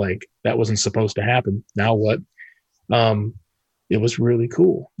tsunami of like, that wasn't supposed to happen. Now what? It was really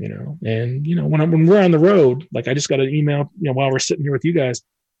cool, And, when we're on the road, like I just got an email, while we're sitting here with you guys,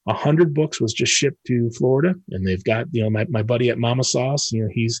 100 books was just shipped to Florida, and they've got, my buddy at Mama Sauce,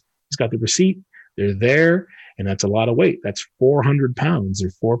 he's got the receipt. They're there. And that's a lot of weight. That's 400 pounds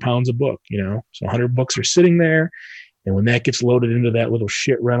or 4 pounds a book, So 100 books are sitting there. And when that gets loaded into that little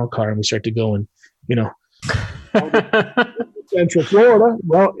shit rental car and we start to go and, Central Florida,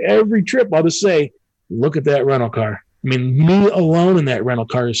 well, every trip I'll just say, look at that rental car. I mean, me alone in that rental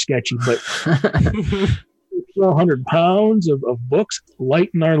car is sketchy, but 400 pounds of books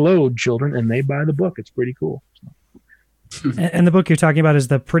lighten our load, children, and they buy the book. It's pretty cool. And the book you're talking about is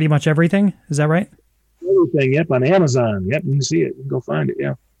the Pretty Much Everything. Is that right? Everything, yep, on Amazon. Yep, you can see it. You can go find it,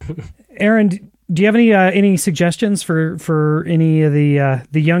 yeah. Aaron, do you have any suggestions for any of the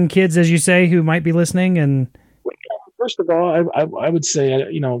young kids, as you say, who might be listening? And first of all, I would say,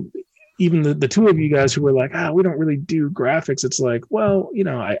 even the two of you guys who were like, we don't really do graphics. It's like, well,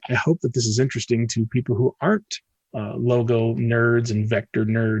 I hope that this is interesting to people who aren't logo nerds and vector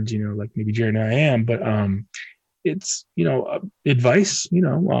nerds, like maybe Jerry and I am, but it's, advice,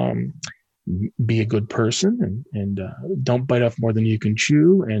 be a good person and don't bite off more than you can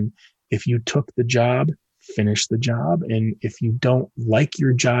chew. And if you took the job, finish the job. And if you don't like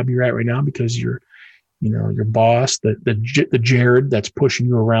your job you're at right now because your boss, the Jared that's pushing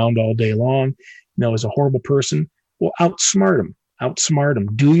you around all day long, is a horrible person, well, outsmart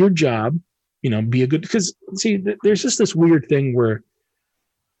him, do your job, be a good, because see, there's just this weird thing where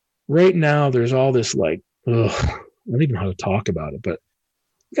right now there's all this like, I don't even know how to talk about it, but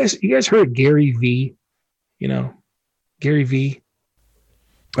you guys heard of Gary V? Gary V?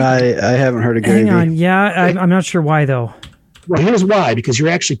 I haven't heard of Gary Hang V. on. Yeah, I'm not sure why, though. Well, here's why. Because you're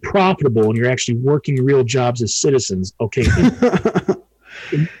actually profitable and you're actually working real jobs as citizens. Okay.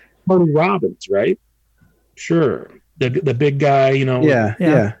 Tony Robbins, right? Sure. The big guy,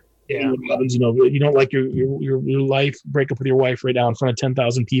 Yeah. Yeah, Robbins, you don't like your life, break up with your wife right now in front of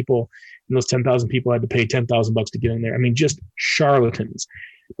 10,000 people. And those 10,000 people had to pay $10,000 to get in there. I mean, just charlatans.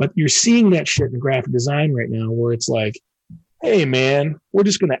 But you're seeing that shit in graphic design right now where it's like, hey man, we're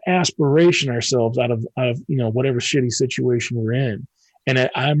just going to aspiration ourselves out of whatever shitty situation we're in. And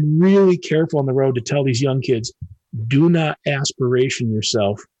I'm really careful on the road to tell these young kids, do not aspiration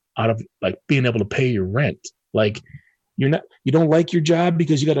yourself out of like being able to pay your rent. Like you don't like your job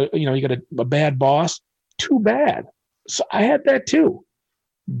because you got a bad boss. Too bad. So I had that too.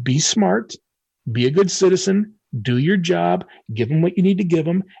 Be smart, be a good citizen, do your job, give them what you need to give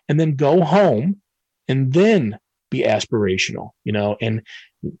them, and then go home and then be aspirational, and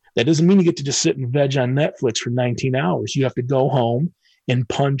that doesn't mean you get to just sit and veg on Netflix for 19 hours. You have to go home and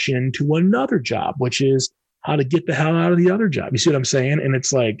punch into another job, which is how to get the hell out of the other job. You see what I'm saying? And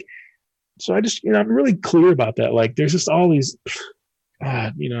it's like, so I just, I'm really clear about that. Like there's just all these,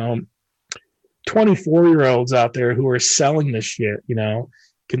 24-year-olds out there who are selling this shit,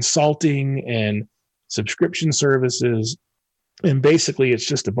 consulting and subscription services. And basically it's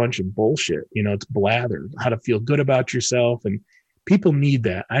just a bunch of bullshit, it's blather, how to feel good about yourself. And people need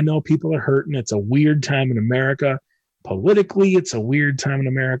that. I know people are hurting. It's a weird time in America. Politically, it's a weird time in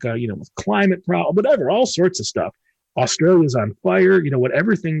America, with climate problem, whatever, all sorts of stuff. Australia's on fire,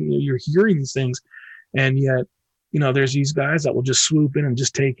 everything, you're hearing these things. And yet, there's these guys that will just swoop in and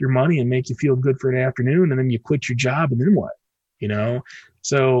just take your money and make you feel good for an afternoon. And then you quit your job and then what,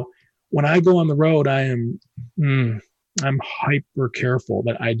 So when I go on the road, I'm hyper careful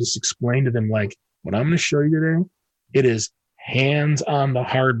that I just explain to them, like, what I'm going to show you today, it is hands on the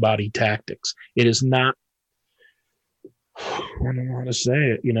hard body tactics. It is not, I don't know how to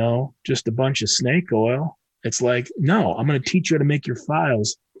say it, just a bunch of snake oil. It's like, no, I'm going to teach you how to make your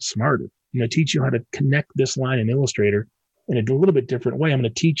files smarter. I'm going to teach you how to connect this line in Illustrator in a little bit different way. I'm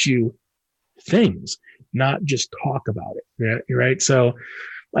going to teach you things, not just talk about it. Right. So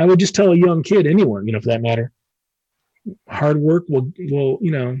I would just tell a young kid, anyone, for that matter, hard work will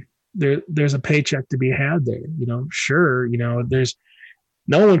there's a paycheck to be had there. Sure, there's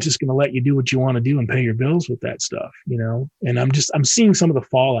no one's just going to let you do what you want to do and pay your bills with that stuff, and I'm seeing some of the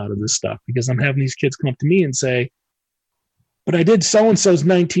fallout of this stuff because I'm having these kids come up to me and say, but I did so-and-so's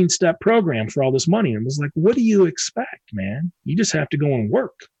 19-step program for all this money. And I was like, what do you expect, man? You just have to go and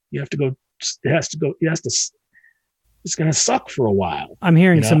work. You have to go. It's going to suck for a while. I'm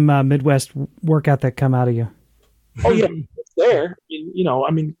hearing some Midwest work ethic come out of you. Oh yeah, it's there.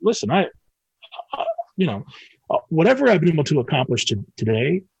 Listen, whatever I've been able to accomplish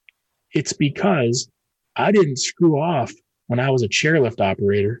today, it's because I didn't screw off when I was a chairlift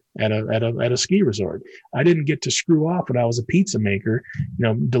operator at a ski resort. I didn't get to screw off when I was a pizza maker,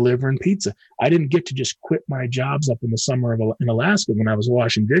 delivering pizza. I didn't get to just quit my jobs up in the summer in Alaska when I was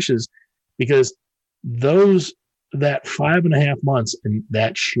washing dishes, because that 5.5 months and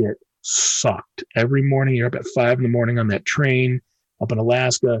that shit sucked. Every morning you're up at 5 a.m. on that train up in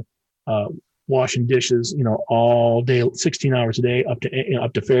Alaska, washing dishes, all day, 16 hours a day, up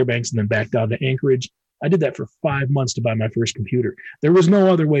to Fairbanks and then back down to Anchorage. I did that for 5 months to buy my first computer. There was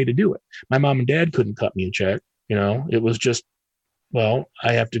no other way to do it. My mom and dad couldn't cut me a check. It was just, well,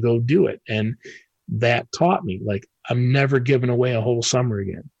 I have to go do it. And that taught me, like, I'm never giving away a whole summer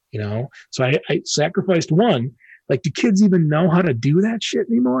again, So I sacrificed one. Like, do kids even know how to do that shit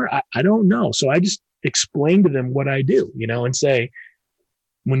anymore? I don't know. So I just explain to them what I do, and say,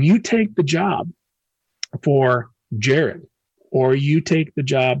 when you take the job for Jared, or you take the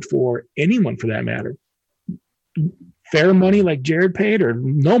job for anyone for that matter, fair money like Jared paid or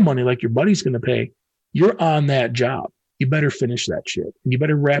no money like your buddy's going to pay, you're on that job. You better finish that shit. And you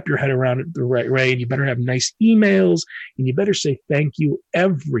better wrap your head around it the right way. And you better have nice emails, and you better say thank you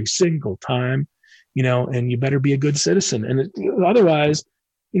every single time. and you better be a good citizen. And otherwise,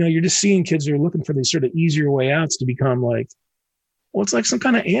 you're just seeing kids who are looking for these sort of easier way outs to become like, well, it's like some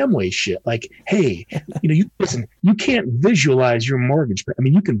kind of Amway shit. Like, hey, you listen, you can't visualize your mortgage. I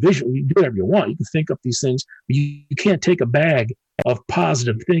mean, you can you do whatever you want. You can think up these things, but you can't take a bag of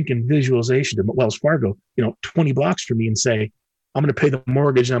positive thinking visualization to Wells Fargo, 20 blocks from me and say, I'm going to pay the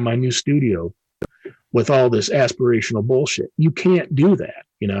mortgage on my new studio with all this aspirational bullshit. You can't do that.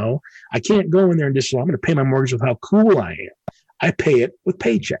 I can't go in there and just say, I'm going to pay my mortgage with how cool I am. I pay it with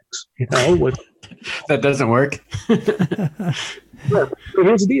paychecks, That doesn't work. But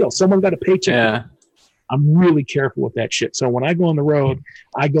here's the deal. Someone got a paycheck. Yeah. I'm really careful with that shit. So when I go on the road,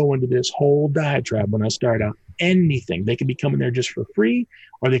 I go into this whole diatribe when I start out. Anything. They could be coming there just for free,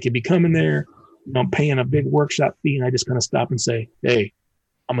 or they could be coming there, paying a big workshop fee, and I just kind of stop and say, hey,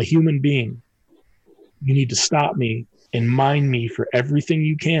 I'm a human being. You need to stop me and mind me for everything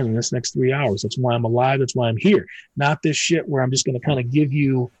you can in this next 3 hours. That's why I'm alive. That's why I'm here. Not this shit where I'm just going to kind of give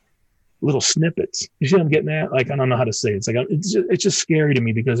you little snippets. You see what I'm getting at? Like, I don't know how to say it. It's like, it's just scary to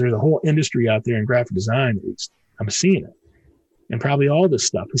me because there's a whole industry out there in graphic design. At least I'm seeing it. And probably all this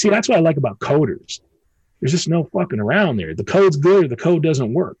stuff. You see, that's what I like about coders. There's just no fucking around there. The code's good or the code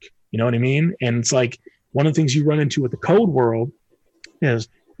doesn't work. You know what I mean? And it's like one of the things you run into with the code world is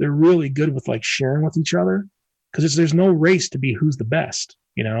they're really good with like sharing with each other because there's no race to be who's the best.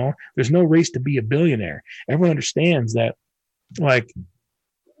 There's no race to be a billionaire. Everyone understands that, like,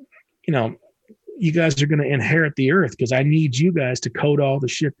 you guys are going to inherit the earth because I need you guys to code all the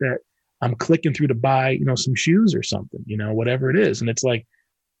shit that I'm clicking through to buy, some shoes or something, whatever it is. And it's like,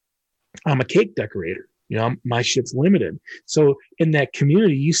 I'm a cake decorator, my shit's limited. So in that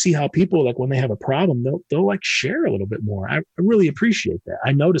community, you see how people, like when they have a problem, they'll like share a little bit more. I really appreciate that.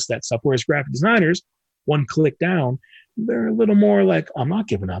 I noticed that stuff. Whereas graphic designers, one click down, they're a little more like, I'm not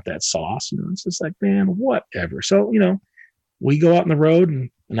giving out that sauce. It's just like, man, whatever. So, we go out on the road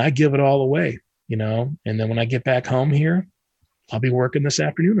and I give it all away, and then when I get back home here, I'll be working this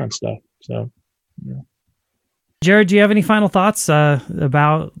afternoon on stuff. So, Jared, do you have any final thoughts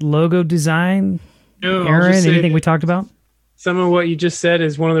about logo design? No, Aaron, anything we talked about? Some of what you just said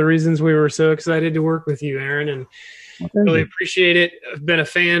is one of the reasons we were so excited to work with you, Aaron, and really appreciate it. I've been a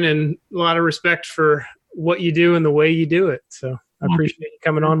fan and a lot of respect for what you do and the way you do it. So I appreciate you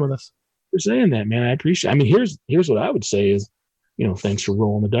coming on with us. For saying that, man. I appreciate it. I mean, here's what I would say is, thanks for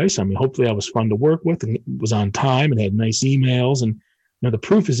rolling the dice. I mean, hopefully I was fun to work with and was on time and had nice emails. And the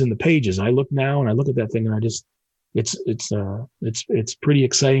proof is in the pages. I look now and I look at that thing and I just, it's pretty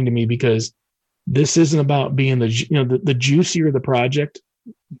exciting to me because this isn't about being the juicier the project.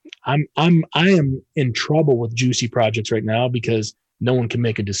 I am in trouble with juicy projects right now because no one can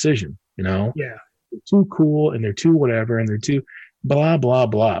make a decision. Yeah, they're too cool and they're too whatever and they're too blah blah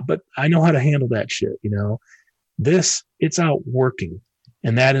blah. But I know how to handle that shit. This, it's out working,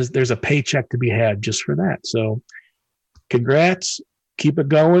 and there's a paycheck to be had just for that. So, congrats, keep it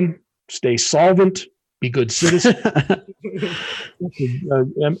going, stay solvent, be good citizen.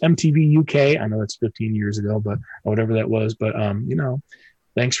 MTV UK, I know it's 15 years ago, but whatever that was. But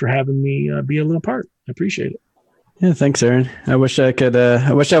thanks for having me be a little part. I appreciate it. Yeah, thanks, Aaron. I wish I could.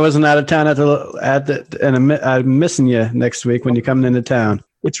 I wish I wasn't out of town and I'm missing you next week when you're coming into town.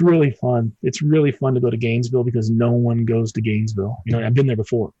 It's really fun. It's really fun to go to Gainesville because no one goes to Gainesville. I've been there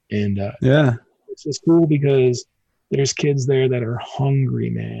before, and it's just cool because there's kids there that are hungry,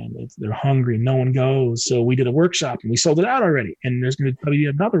 man. They're hungry. No one goes. So we did a workshop and we sold it out already, and there's going to probably be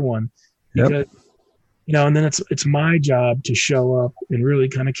another one because. And then it's my job to show up and really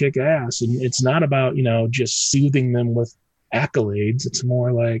kind of kick ass. And it's not about, just soothing them with accolades. It's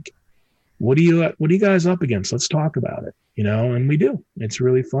more like, what are you guys up against? Let's talk about it, and we do. It's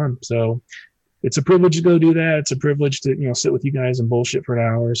really fun. So it's a privilege to go do that. It's a privilege to, sit with you guys and bullshit for an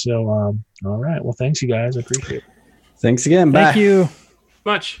hour. So, all right. Well, thanks you guys. I appreciate it. Thanks again. Bye. Thank you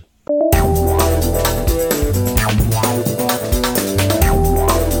much.